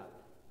did a lot.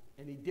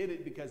 And he did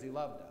it because he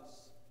loved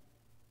us.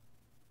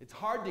 It's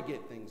hard to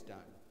get things done.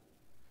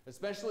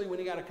 Especially when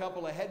you got a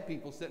couple of head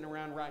people sitting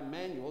around writing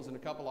manuals and a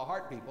couple of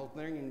heart people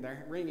wringing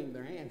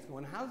their hands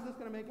going, how's this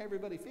going to make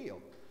everybody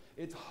feel?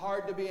 It's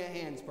hard to be a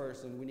hands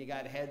person when you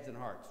got heads and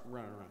hearts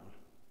running around.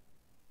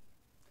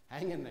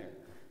 Hang in there.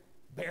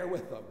 Bear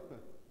with them.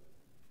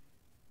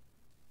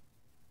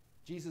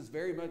 Jesus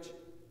very much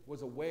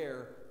was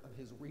aware of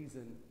his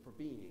reason for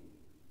being.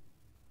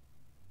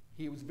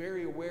 He was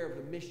very aware of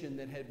the mission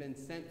that had been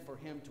sent for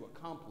him to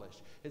accomplish.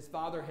 His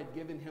Father had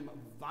given him a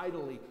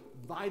vitally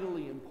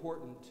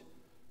important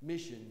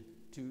mission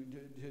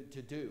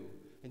to do.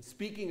 And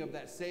speaking of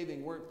that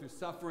saving work through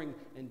suffering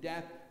and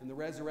death and the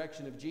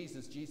resurrection of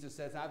Jesus, Jesus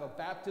says, I have a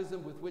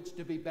baptism with which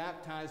to be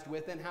baptized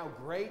with, and how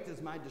great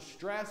is my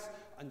distress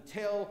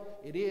until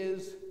it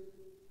is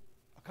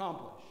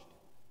accomplished.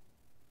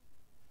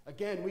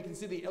 Again, we can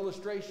see the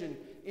illustration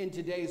in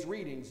today's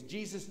readings.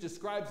 Jesus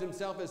describes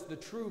himself as the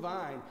true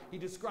vine. He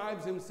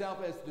describes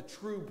himself as the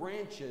true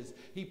branches.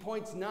 He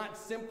points not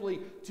simply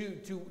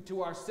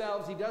to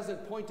ourselves. He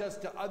doesn't point us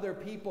to other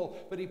people,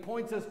 but he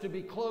points us to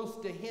be close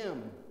to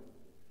him.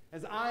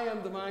 As I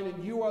am the vine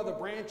and you are the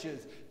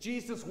branches.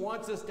 Jesus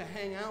wants us to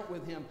hang out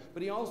with him,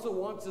 but he also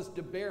wants us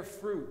to bear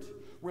fruit.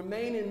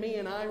 Remain in me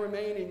and I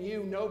remain in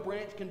you. No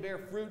branch can bear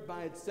fruit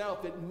by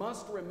itself. It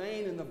must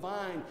remain in the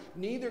vine.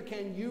 Neither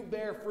can you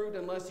bear fruit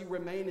unless you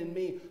remain in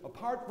me.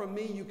 Apart from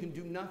me, you can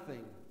do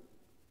nothing.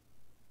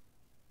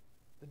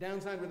 The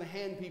downside with the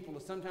hand people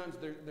is sometimes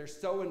they're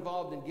so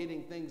involved in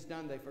getting things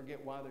done, they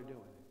forget why they're doing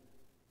it.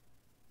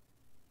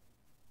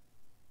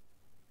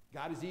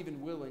 God is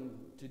even willing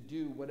to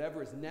do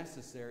whatever is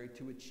necessary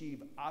to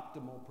achieve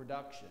optimal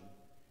production.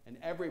 And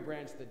every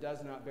branch that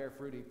does not bear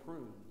fruit, he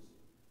prunes,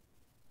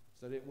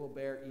 so that it will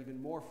bear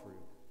even more fruit.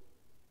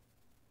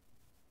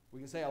 We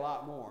can say a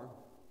lot more.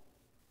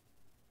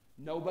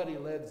 Nobody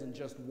lives in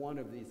just one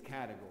of these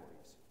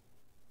categories.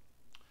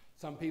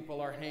 Some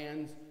people are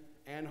hands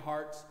and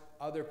hearts.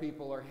 Other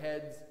people are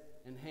heads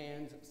and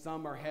hands.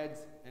 Some are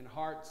heads and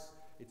hearts.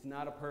 It's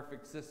not a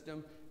perfect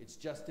system. It's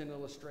just an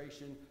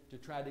illustration to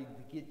try to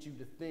get you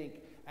to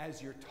think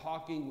as you're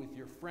talking with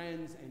your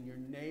friends and your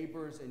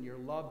neighbors and your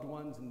loved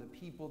ones and the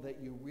people that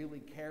you really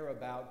care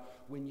about,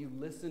 when you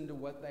listen to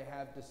what they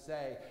have to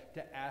say,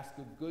 to ask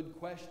good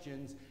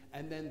questions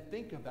and then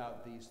think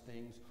about these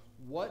things.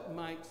 What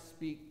might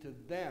speak to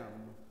them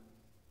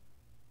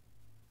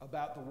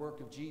about the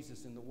work of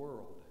Jesus in the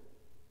world?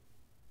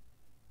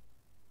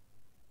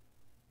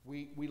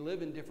 We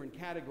live in different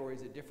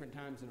categories at different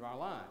times in our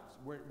lives.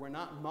 We're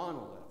not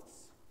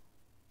monoliths.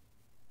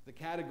 The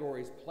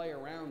categories play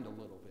around a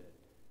little bit.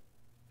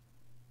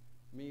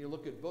 I mean, you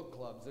look at book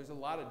clubs. There's a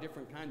lot of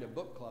different kind of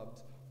book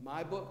clubs.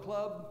 My book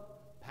club,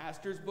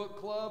 pastor's book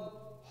club,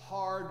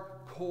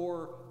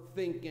 hardcore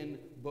thinking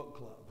book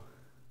club.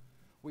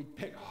 We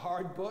pick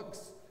hard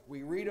books.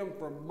 We read them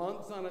for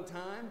months on a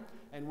time,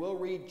 and we'll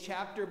read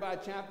chapter by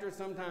chapter,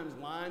 sometimes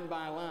line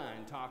by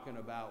line, talking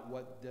about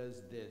what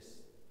does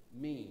this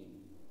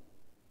mean.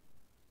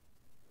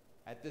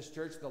 At this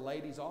church, the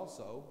ladies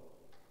also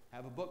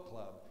have a book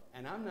club,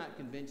 and I'm not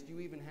convinced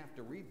you even have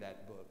to read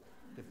that book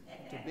to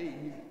be.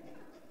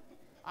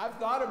 I've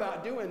thought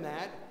about doing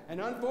that, and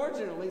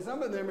unfortunately,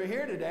 some of them are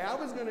here today. I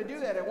was going to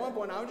do that at one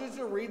point. I was just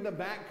going to read the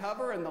back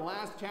cover and the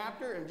last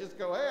chapter and just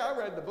go, hey, I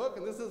read the book,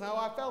 and this is how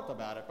I felt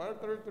about it.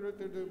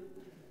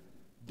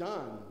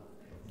 Done.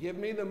 Give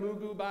me the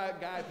Mugu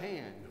Guy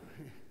Pan.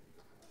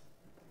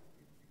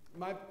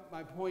 My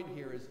point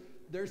here is,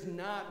 there's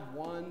not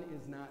one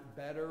is not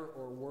better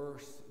or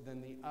worse than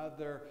the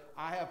other.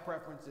 I have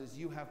preferences,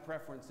 you have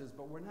preferences,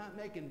 but we're not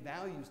making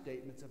value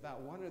statements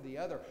about one or the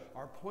other.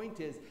 Our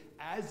point is,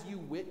 as you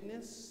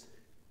witness,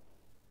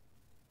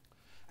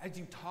 As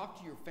you talk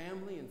to your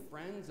family and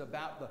friends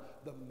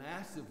about the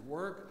massive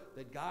work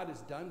that God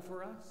has done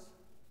for us,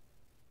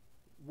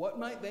 what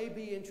might they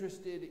be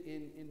interested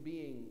in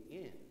being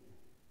in?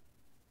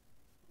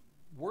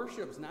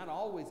 Worship's not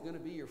always going to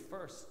be your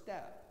first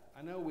step.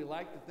 I know we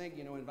like to think,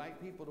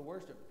 invite people to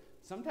worship.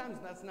 Sometimes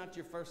that's not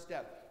your first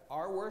step.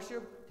 Our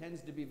worship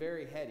tends to be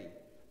very heady.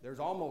 There's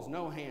almost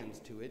no hands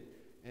to it,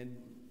 and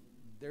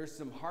there's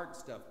some heart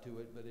stuff to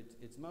it, but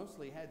it's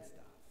mostly head stuff.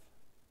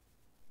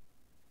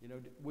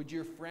 Would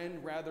your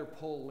friend rather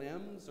pull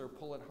limbs or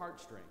pull at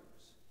heartstrings?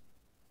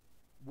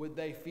 Would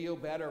they feel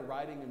better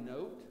writing a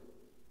note,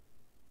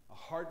 a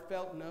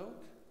heartfelt note?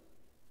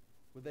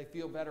 Would they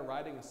feel better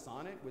writing a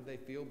sonnet? Would they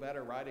feel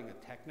better writing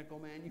a technical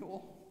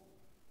manual?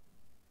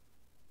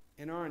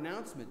 In our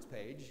announcements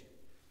page,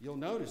 you'll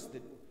notice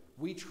that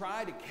we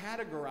try to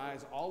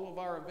categorize all of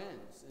our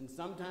events, and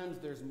sometimes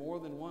there's more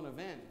than one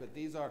event, but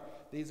these are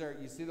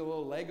you see the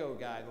little Lego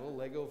guy, the little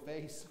Lego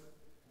face?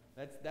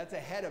 That's a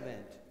head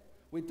event.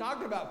 We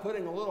talked about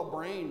putting a little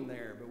brain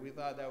there, but we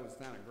thought that was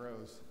kind of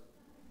gross.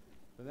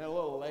 But that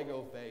little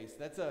Lego face,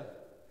 that's a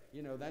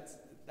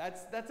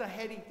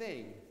heady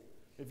thing.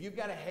 If you've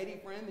got a heady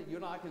friend that you're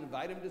not going to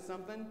invite him to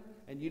something,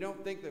 and you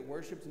don't think that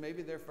worship's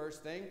maybe their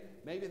first thing,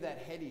 maybe that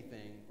heady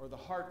thing, or the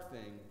heart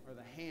thing, or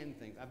the hand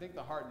thing. I think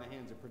the heart and the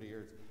hands are pretty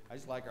yours. I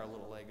just like our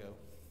little Lego.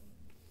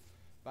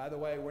 By the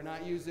way, we're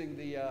not using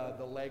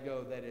the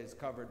Lego that is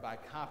covered by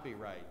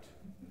copyright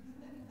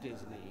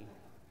Disney.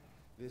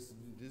 This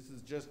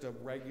is just a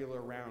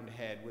regular round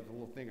head with a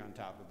little thing on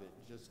top of it.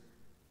 Just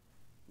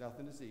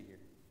nothing to see here.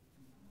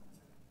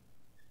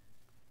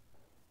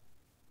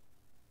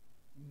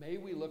 May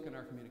we look in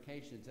our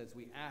communications as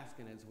we ask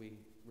and as we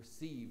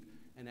receive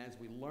and as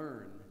we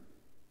learn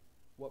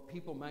what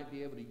people might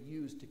be able to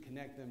use to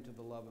connect them to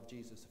the love of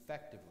Jesus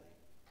effectively,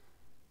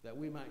 that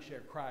we might share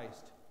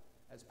Christ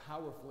as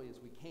powerfully as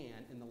we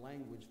can in the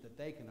language that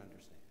they can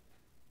understand.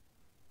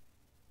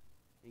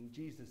 In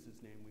Jesus'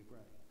 name we pray.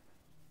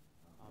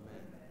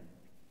 Amen.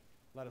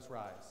 Let us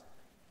rise.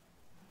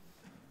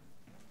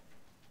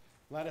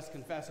 Let us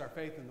confess our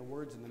faith in the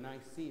words in the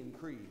Nicene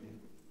Creed.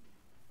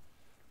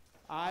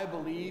 I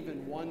believe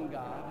in one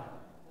God,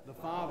 the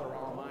Father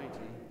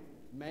Almighty,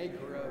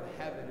 maker of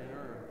heaven and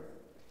earth,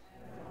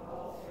 and of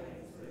all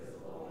things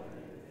visible and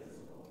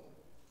invisible,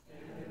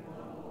 and in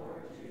one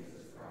Lord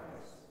Jesus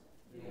Christ,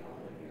 the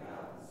only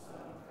begotten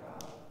Son of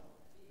God,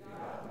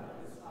 begotten of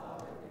his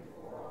Father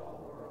before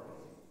all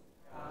worlds,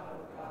 God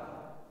of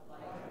God,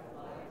 light of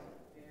light,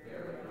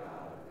 very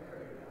God of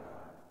very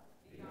God,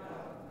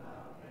 begotten,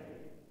 not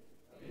made,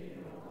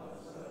 being of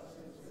one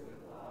substance with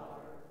the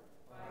Father,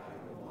 by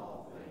whom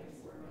all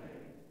things were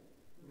made,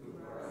 who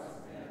for us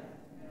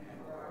men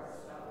and for our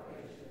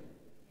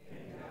salvation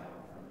came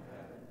down from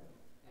heaven,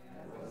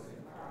 and was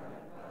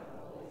incarnate by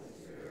the Holy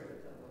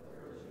Spirit of the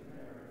Virgin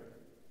Mary,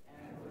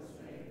 and was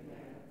made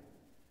man,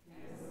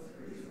 and was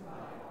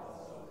crucified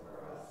also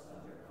for us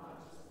under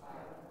Pontius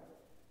Pilate.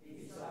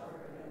 He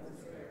suffered and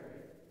was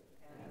buried,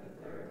 and the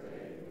third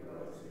day he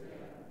rose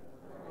again,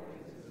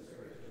 according to the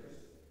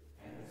Scriptures,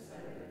 and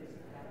ascended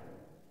into heaven,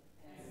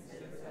 and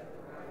sits at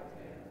the right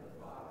hand of the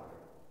Father.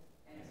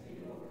 And he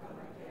will come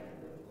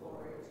again with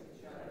glory to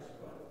judge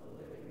both the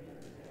living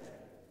and the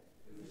dead,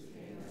 whose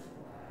kingdom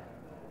will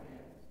have no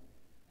end.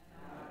 And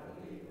I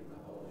believe in the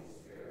Holy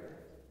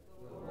Spirit,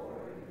 the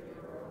Lord and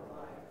giver of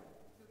life,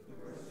 who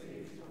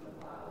proceeds from the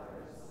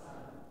Father and the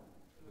Son,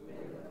 who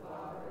with the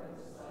Father and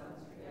the Son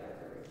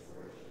together is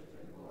worshipped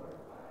and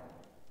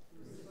glorified,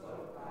 who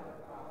spoke by the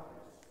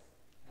prophets.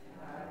 And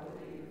I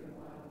believe in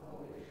one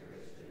holy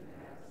Christian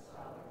and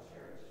apostolic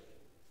church.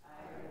 I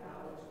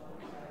acknowledge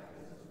one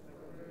baptism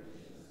for the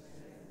remission of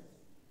sins,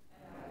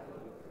 and I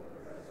look for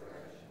the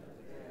resurrection of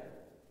the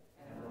dead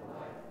and the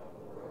life of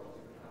the world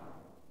to come.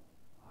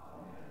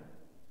 Amen.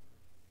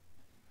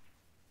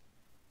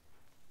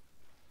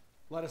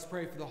 Let us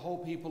pray for the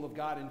whole people of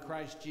God in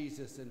Christ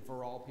Jesus and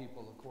for all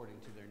people according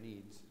to their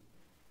needs.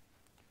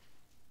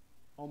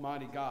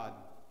 Almighty God,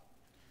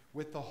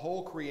 with the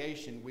whole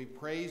creation, we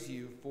praise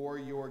you for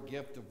your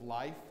gift of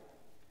life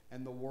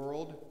and the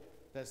world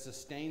that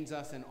sustains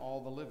us and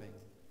all the living.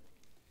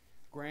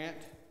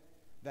 Grant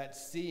that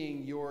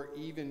seeing your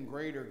even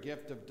greater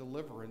gift of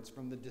deliverance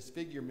from the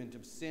disfigurement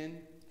of sin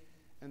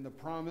and the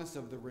promise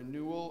of the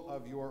renewal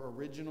of your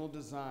original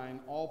design,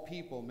 all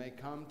people may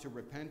come to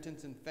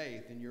repentance and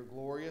faith in your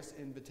glorious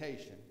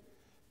invitation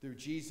through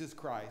Jesus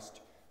Christ,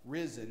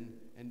 risen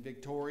and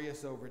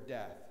victorious over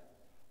death.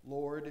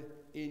 Lord,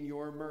 in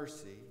your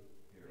mercy,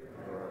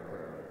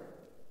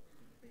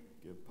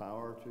 give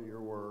power to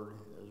your word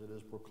as it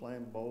is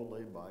proclaimed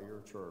boldly by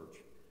your church,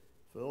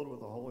 filled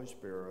with the Holy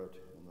Spirit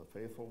and the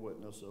faithful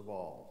witness of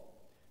all,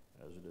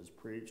 as it is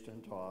preached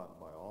and taught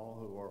by all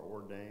who are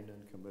ordained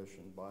and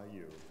commissioned by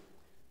you,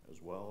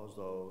 as well as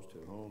those to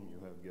whom you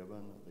have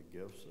given the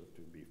gifts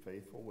to be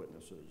faithful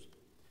witnesses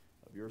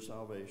of your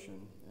salvation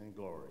and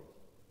glory.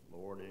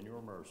 Lord, in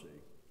your mercy,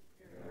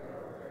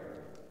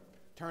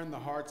 turn the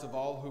hearts of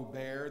all who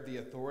bear the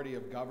authority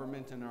of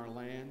government in our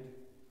land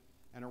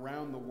and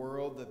around the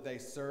world, that they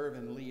serve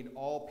and lead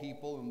all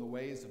people in the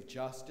ways of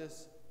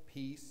justice,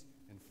 peace,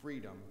 and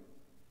freedom.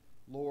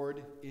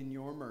 Lord, in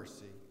your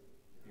mercy.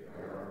 Hear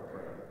our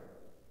prayer.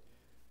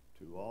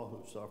 To all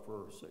who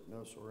suffer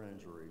sickness or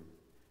injury,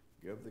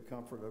 give the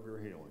comfort of your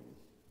healing.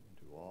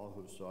 To all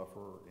who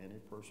suffer any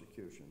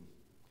persecution,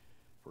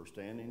 for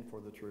standing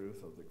for the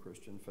truth of the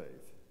Christian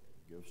faith,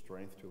 give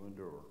strength to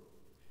endure.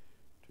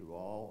 To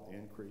all,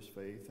 increase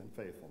faith and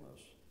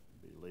faithfulness,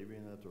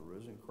 believing that the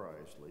risen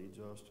Christ leads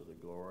us to the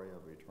glory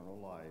of eternal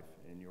life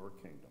in your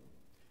kingdom.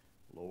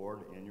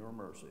 Lord, in your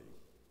mercy.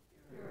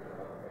 Hear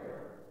our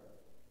prayer.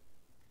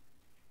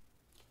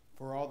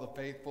 For all the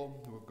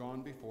faithful who have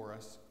gone before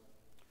us,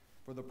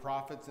 for the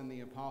prophets and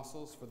the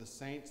apostles, for the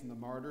saints and the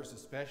martyrs,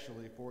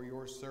 especially for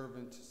your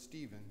servant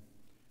Stephen,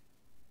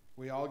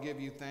 we all give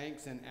you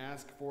thanks and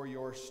ask for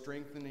your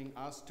strengthening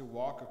us to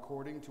walk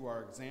according to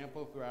our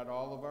example throughout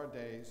all of our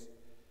days,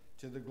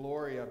 to the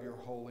glory of your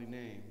holy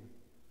name.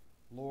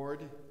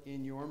 Lord,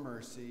 in your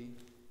mercy.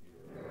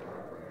 Hear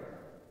our prayer.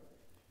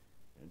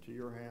 Into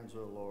your hands,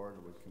 O Lord,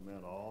 we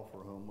commit all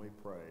for whom we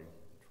pray,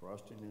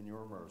 trusting in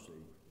your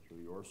mercy,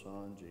 through your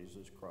Son,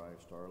 Jesus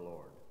Christ, our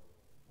Lord.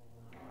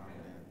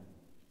 Amen.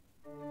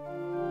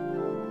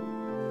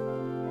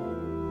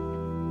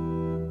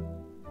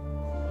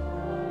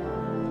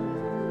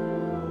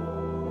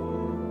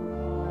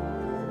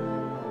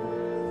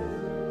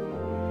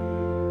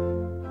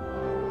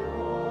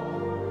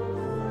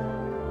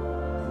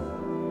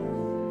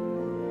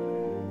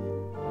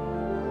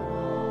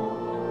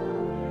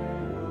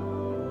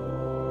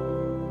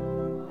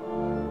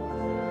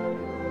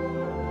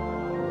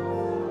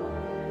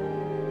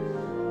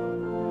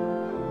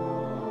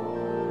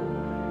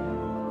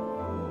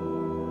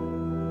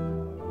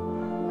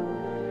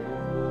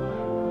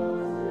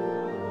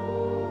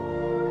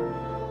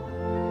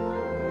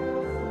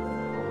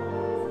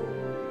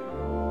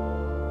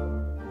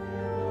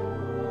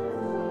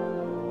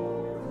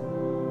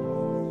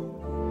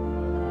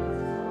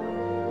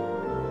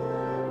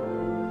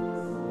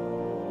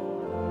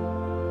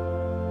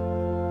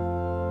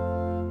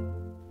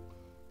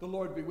 The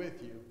Lord be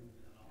with you.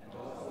 And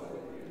also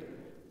with you.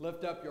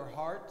 Lift up your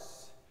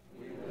hearts.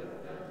 We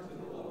lift them to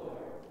the Lord.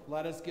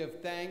 Let us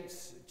give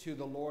thanks to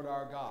the Lord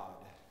our God.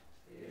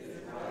 It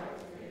is right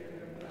to give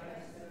him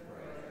thanks and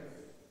praise.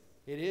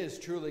 It is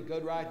truly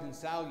good, right, and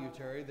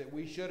salutary that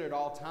we should at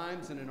all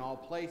times and in all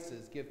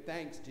places give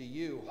thanks to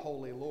you,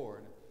 Holy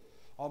Lord.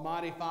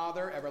 Almighty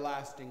Father,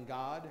 everlasting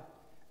God,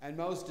 and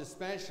most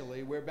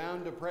especially we're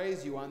bound to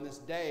praise you on this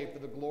day for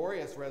the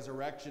glorious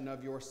resurrection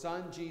of your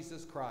Son,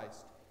 Jesus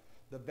Christ,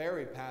 the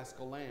very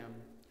Paschal Lamb,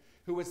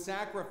 who was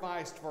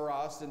sacrificed for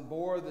us and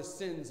bore the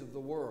sins of the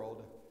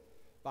world.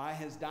 By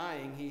his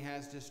dying he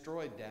has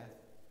destroyed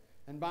death,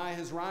 and by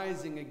his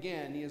rising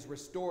again he has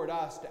restored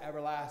us to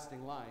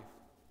everlasting life.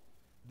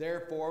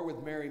 Therefore,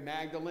 with Mary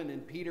Magdalene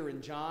and Peter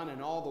and John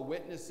and all the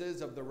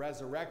witnesses of the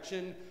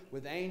resurrection,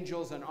 with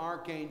angels and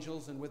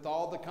archangels and with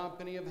all the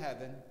company of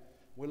heaven,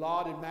 we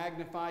laud and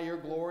magnify your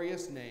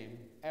glorious name,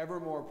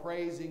 evermore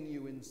praising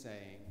you and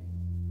saying,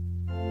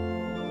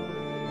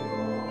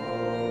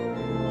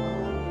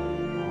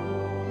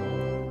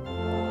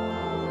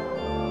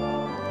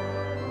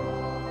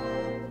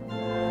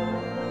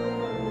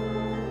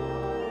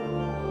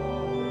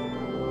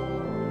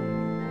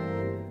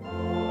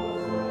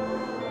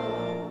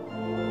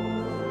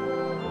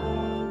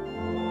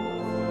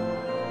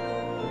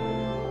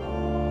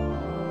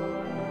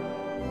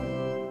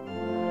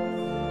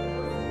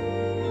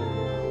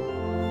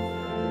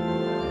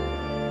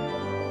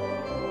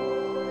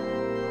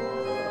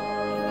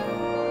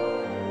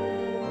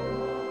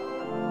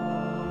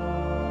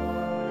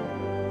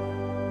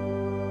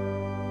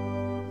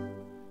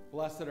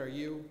 Blessed are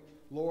you,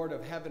 Lord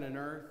of heaven and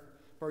earth,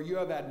 for you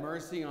have had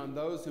mercy on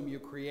those whom you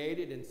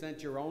created and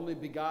sent your only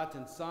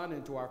begotten Son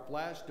into our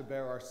flesh to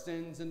bear our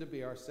sins and to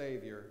be our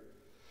Savior.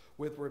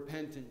 With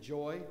repentant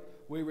joy,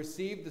 we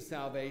receive the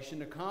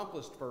salvation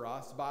accomplished for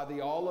us by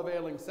the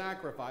all-availing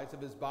sacrifice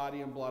of his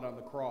body and blood on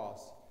the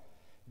cross.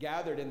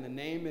 Gathered in the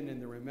name and in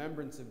the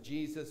remembrance of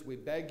Jesus, we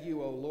beg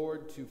you, O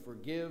Lord, to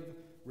forgive,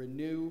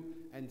 renew,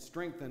 and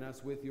strengthen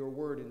us with your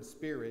word and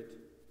spirit.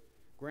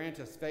 Grant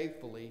us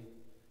faithfully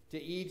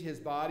to eat his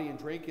body and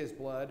drink his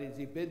blood as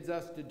he bids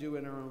us to do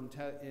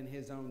in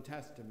his own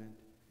testament.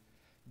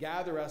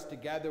 Gather us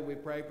together, we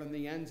pray, from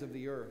the ends of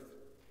the earth,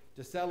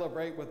 to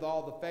celebrate with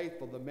all the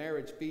faithful the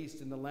marriage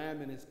feast in the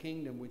Lamb and his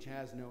kingdom which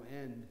has no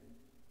end.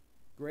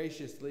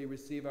 Graciously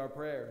receive our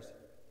prayers.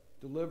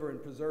 Deliver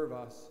and preserve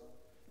us.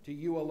 To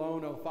you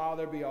alone, O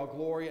Father, be all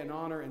glory and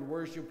honor and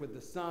worship with the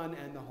Son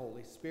and the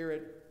Holy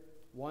Spirit,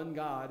 one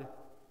God,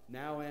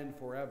 now and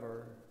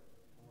forever.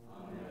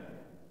 Amen.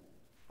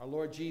 Our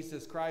Lord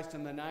Jesus Christ,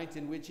 on the night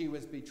in which he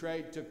was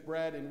betrayed, took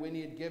bread, and when he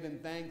had given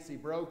thanks, he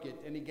broke it,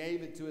 and he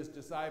gave it to his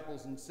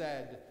disciples and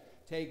said,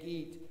 "Take,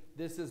 eat,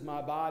 this is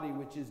my body,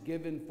 which is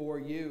given for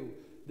you.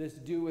 This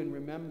do in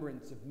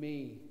remembrance of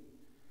me."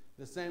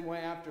 The same way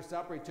after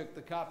supper he took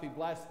the cup, he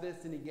blessed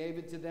this, and he gave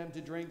it to them to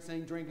drink,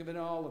 saying, "Drink of it,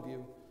 all of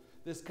you.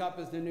 This cup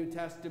is the New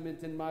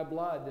Testament in my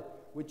blood.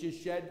 which is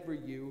shed for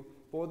you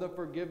for the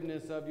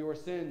forgiveness of your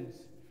sins.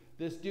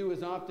 This do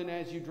as often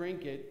as you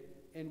drink it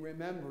in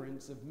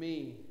remembrance of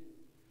me.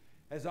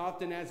 As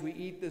often as we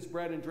eat this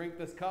bread and drink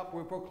this cup,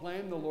 we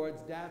proclaim the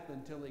Lord's death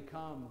until he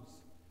comes.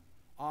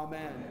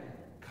 Amen.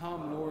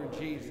 Come, Lord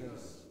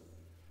Jesus.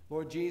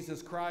 Lord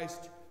Jesus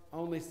Christ,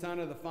 only Son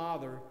of the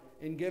Father,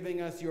 in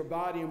giving us your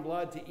body and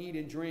blood to eat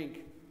and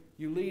drink,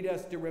 you lead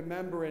us to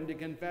remember and to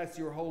confess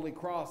your holy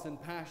cross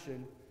and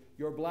passion,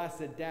 your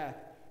blessed death,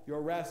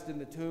 your rest in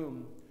the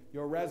tomb,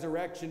 your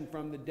resurrection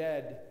from the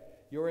dead,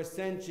 your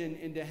ascension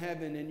into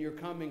heaven, and your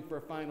coming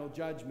for final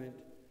judgment.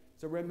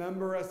 So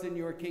remember us in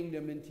your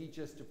kingdom and teach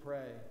us to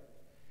pray.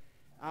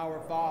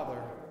 Our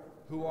Father,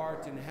 who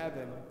art in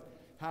heaven,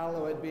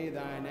 hallowed be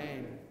thy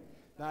name.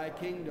 Thy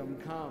kingdom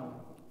come,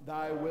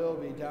 thy will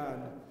be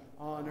done,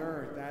 on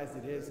earth as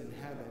it is in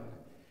heaven.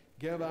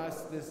 Give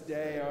us this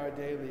day our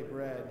daily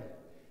bread,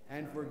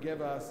 and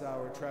forgive us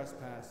our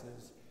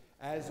trespasses,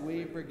 as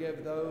we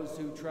forgive those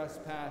who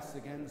trespass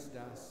against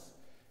us.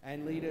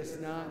 And lead us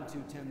not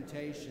into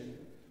temptation,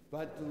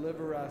 but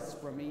deliver us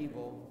from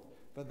evil.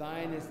 For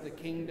thine is the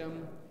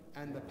kingdom,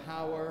 and the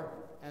power,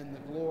 and the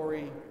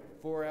glory,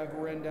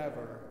 forever and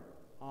ever.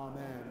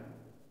 Amen.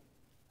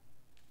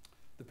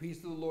 The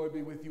peace of the Lord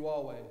be with you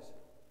always.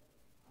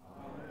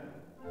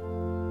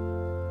 Amen.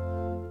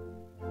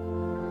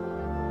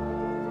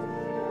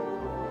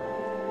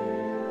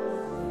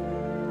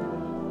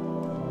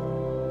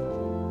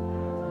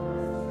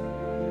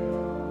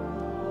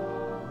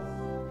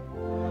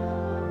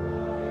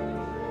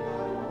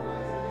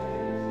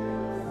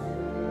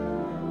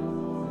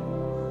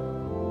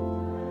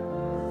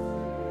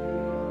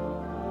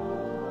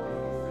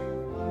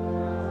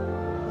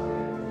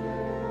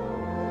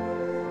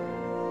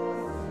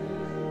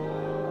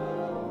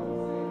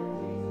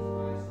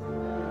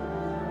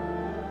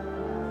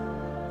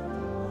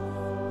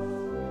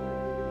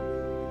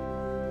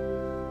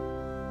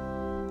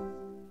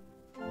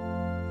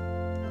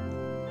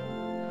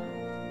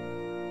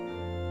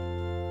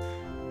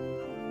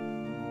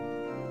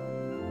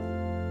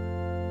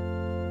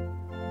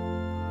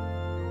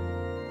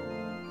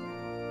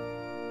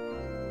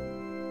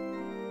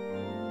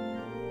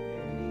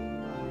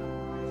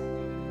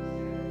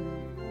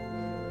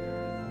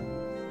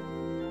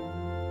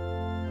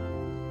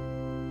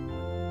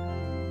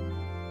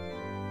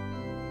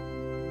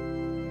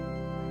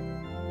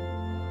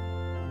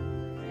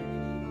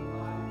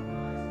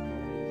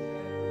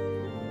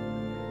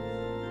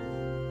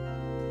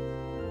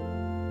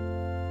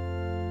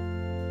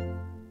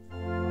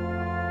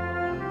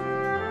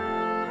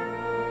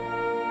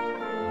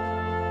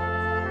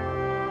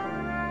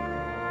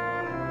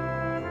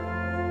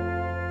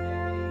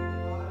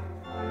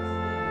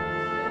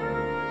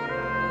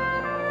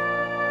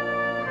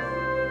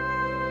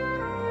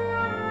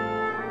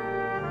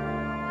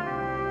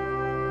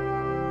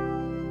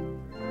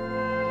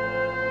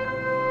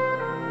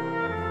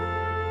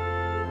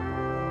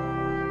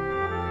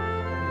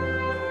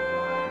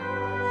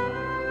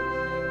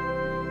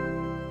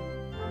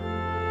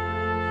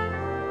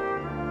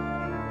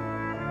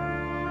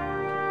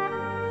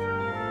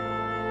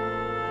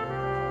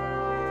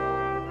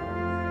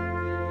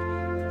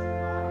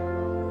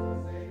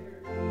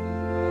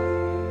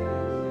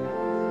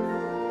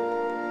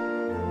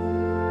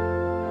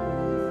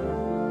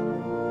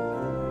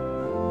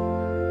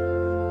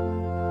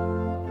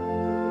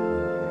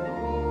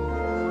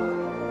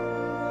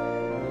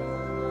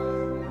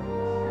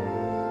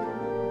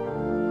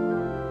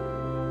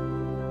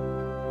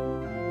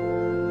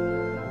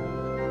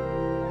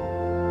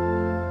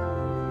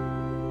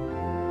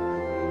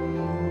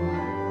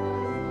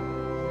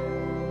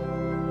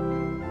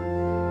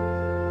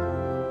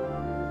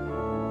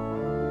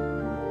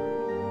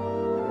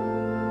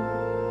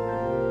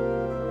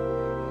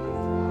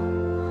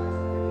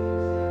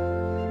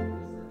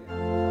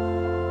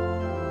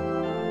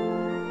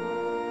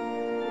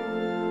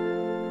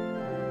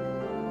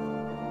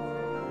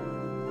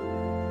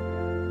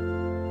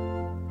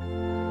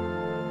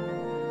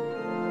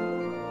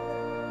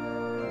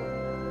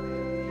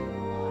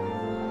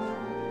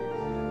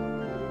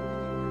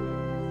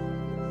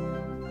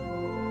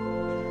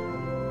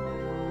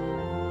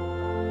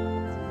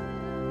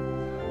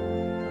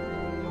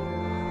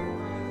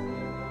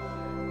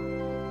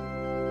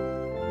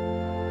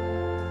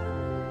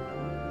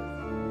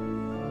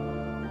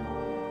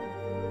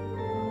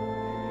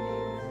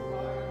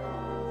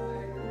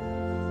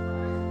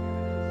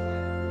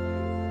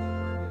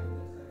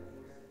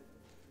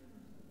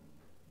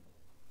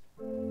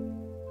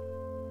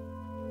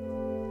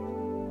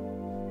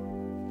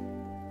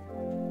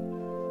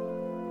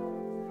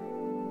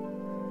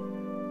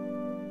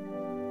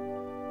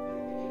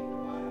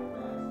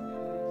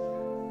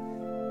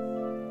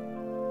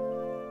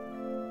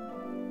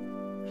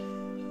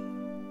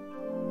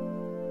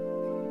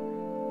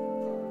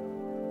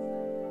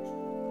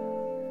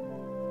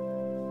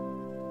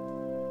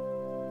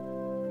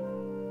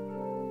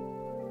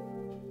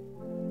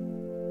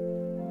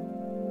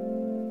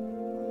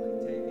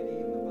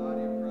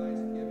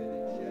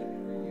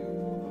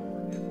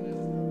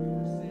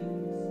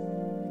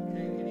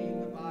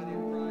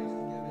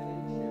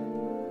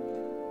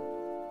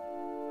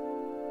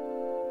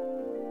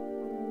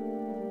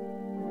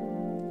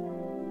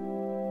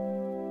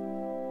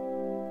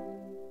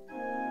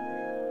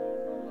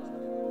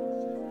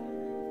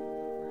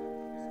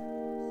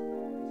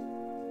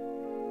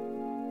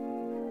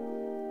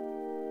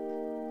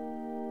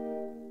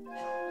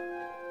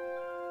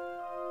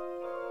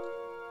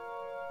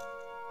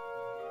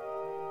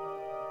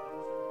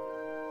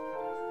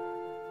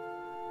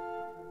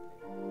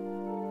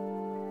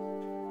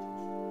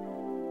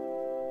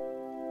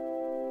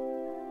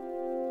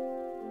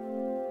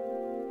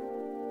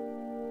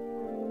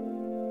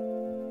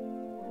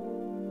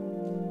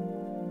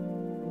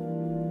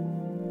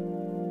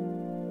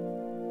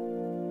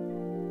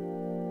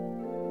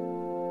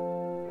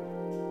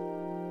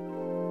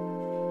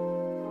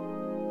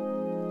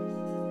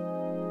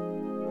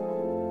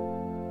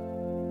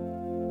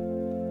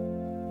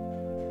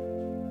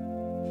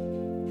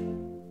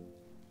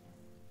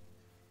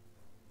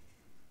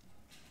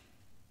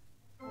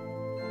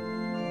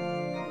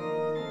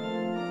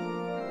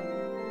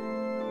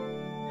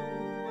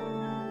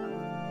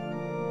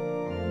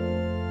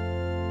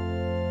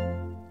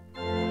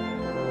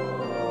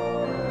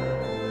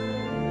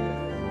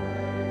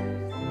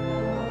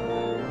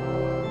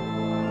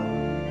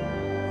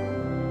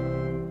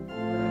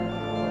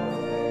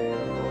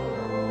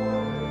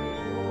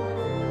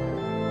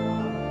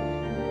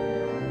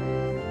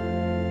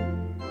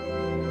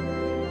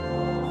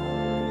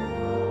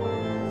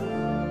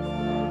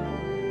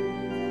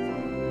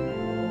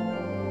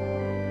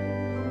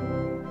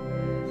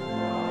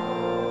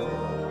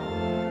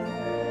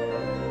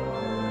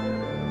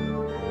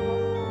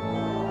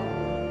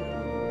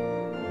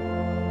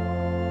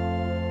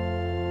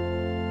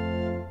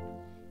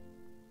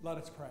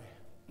 Let us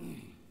pray.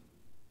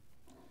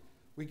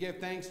 We give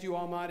thanks to you,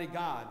 Almighty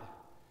God,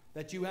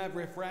 that you have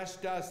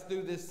refreshed us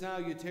through this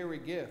salutary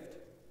gift.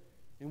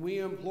 And we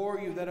implore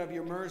you that of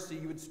your mercy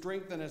you would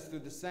strengthen us through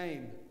the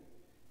same,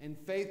 in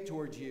faith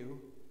towards you,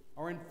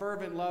 or in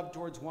fervent love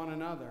towards one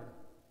another.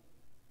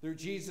 Through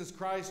Jesus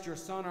Christ, your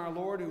Son, our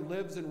Lord, who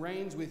lives and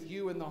reigns with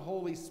you in the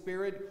Holy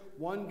Spirit,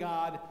 one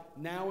God,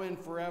 now and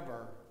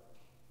forever.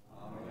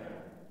 Amen.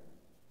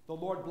 The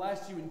Lord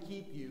bless you and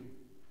keep you.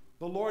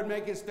 The Lord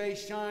make his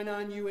face shine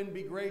on you and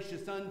be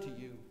gracious unto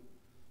you.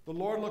 The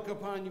Lord look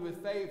upon you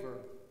with favor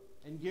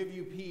and give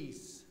you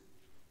peace.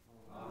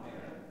 Amen.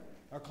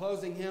 Our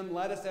closing hymn,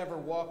 Let Us Ever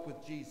Walk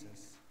with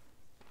Jesus.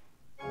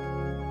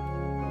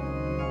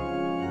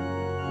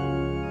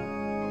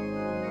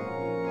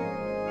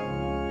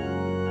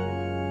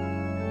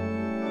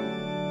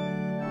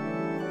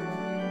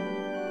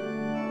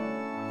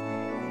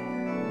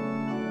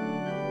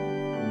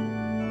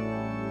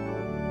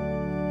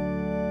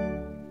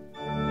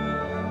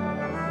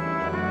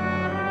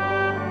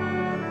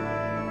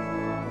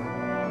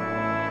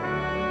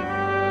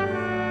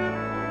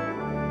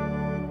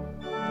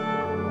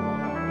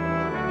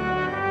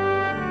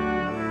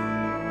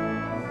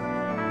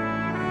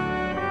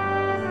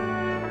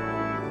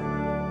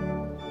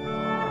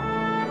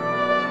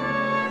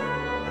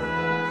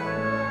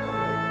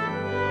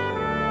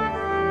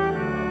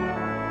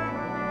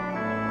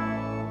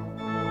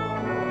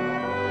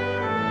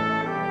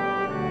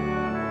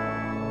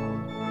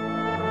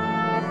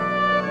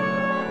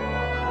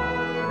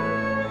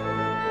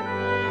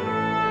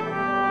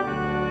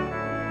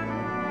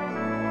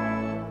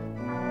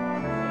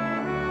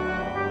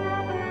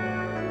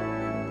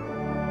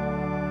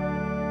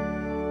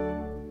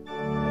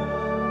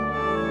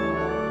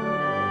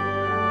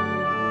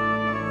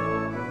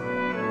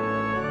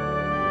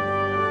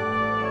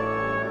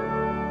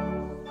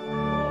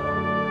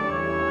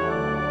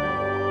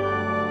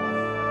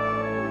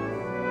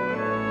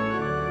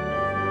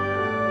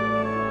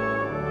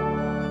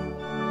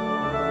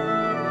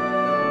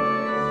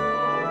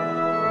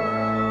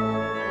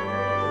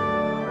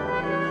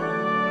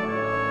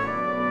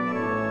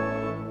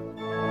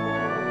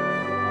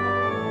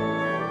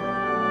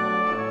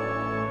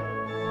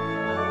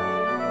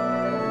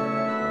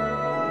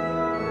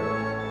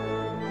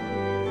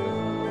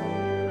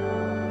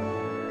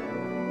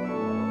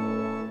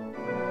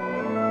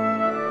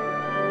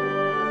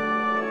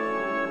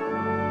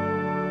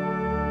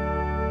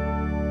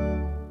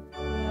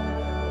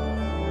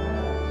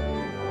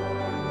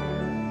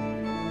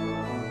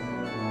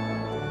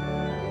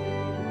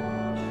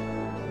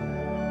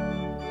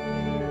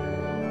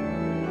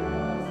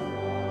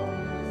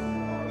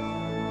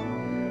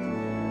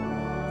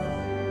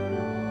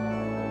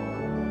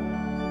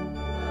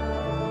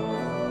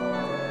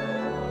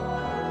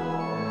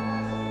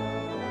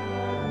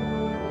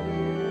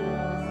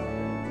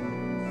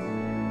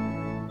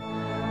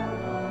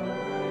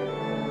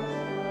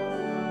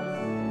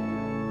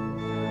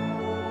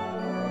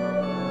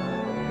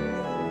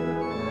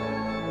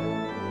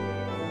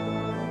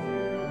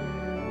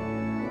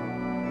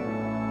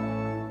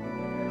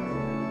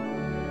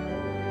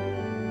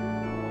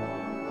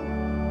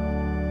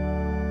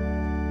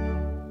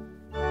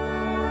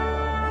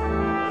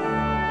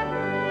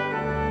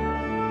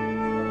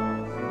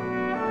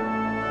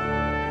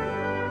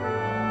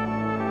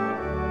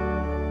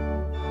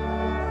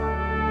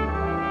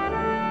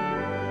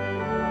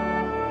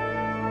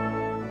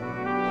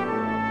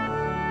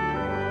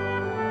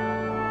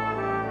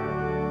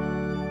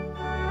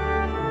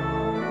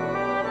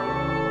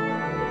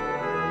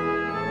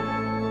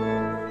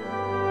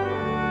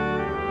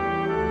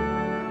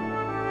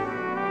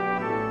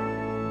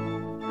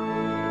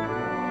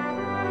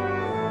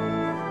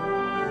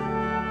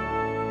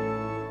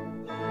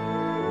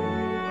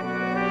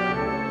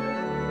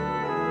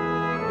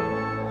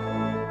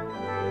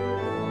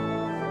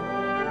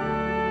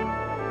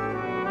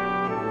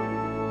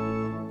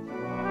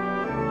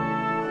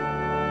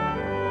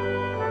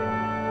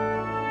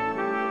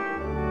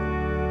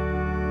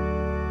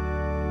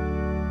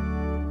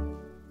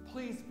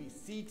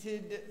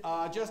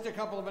 Just a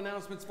couple of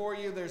announcements for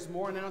you. There's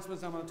more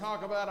announcements I'm going to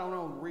talk about. I don't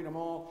know, read them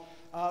all.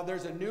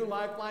 There's a new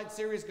Lifelight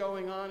series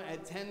going on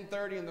at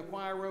 10:30 in the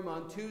choir room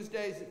on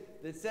Tuesdays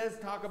that says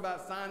talk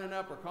about signing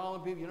up or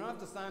calling people. You don't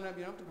have to sign up.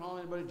 You don't have to call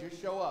anybody. Just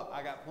show up.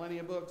 I got plenty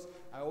of books.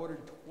 I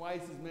ordered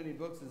twice as many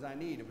books as I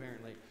need,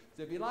 apparently.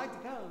 So if you'd like to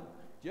come,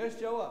 just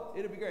show up.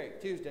 It'll be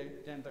great. Tuesday,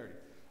 10:30.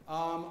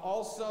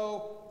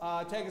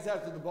 Take us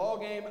out to the ball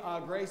game.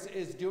 Grace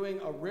is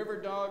doing a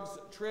River Dogs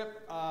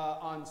trip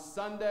on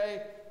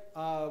Sunday.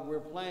 We're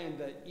playing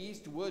the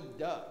Eastwood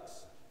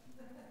Ducks.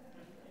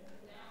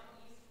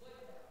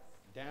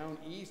 Down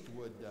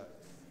Eastwood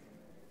Ducks.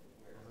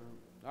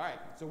 All right,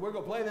 so we're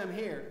going to play them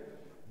here,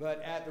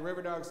 but at the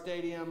River Dogs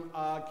Stadium.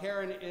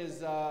 Karen is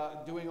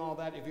doing all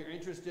that. If you're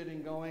interested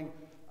in going,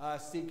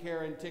 see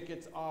Karen.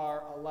 Tickets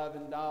are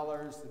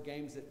 $11. The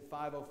game's at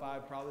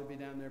 5:05, probably be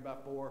down there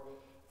about 4.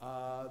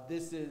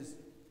 This is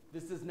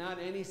This is not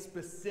any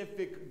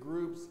specific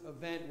group's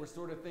event. We're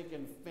sort of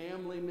thinking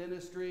family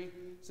ministry.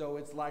 So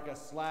it's like a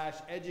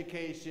 /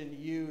 education,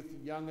 youth,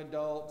 young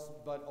adults,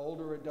 but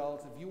older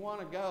adults. If you want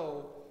to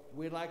go,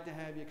 we'd like to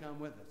have you come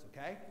with us,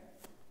 okay?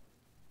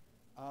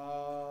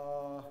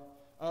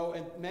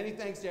 And many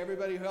thanks to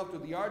everybody who helped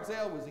with the yard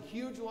sale. It was a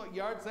huge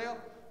yard sale.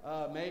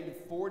 Made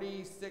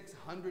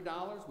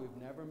 $4,600. We've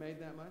never made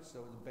that much, so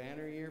it was a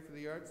banner year for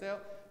the yard sale.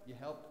 You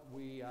helped.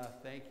 We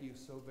thank you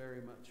so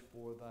very much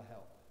for the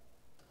help.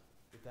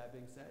 With that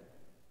being said,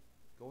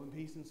 go in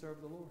peace and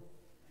serve the Lord.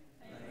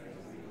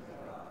 Thanks be to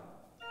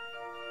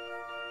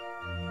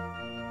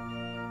God.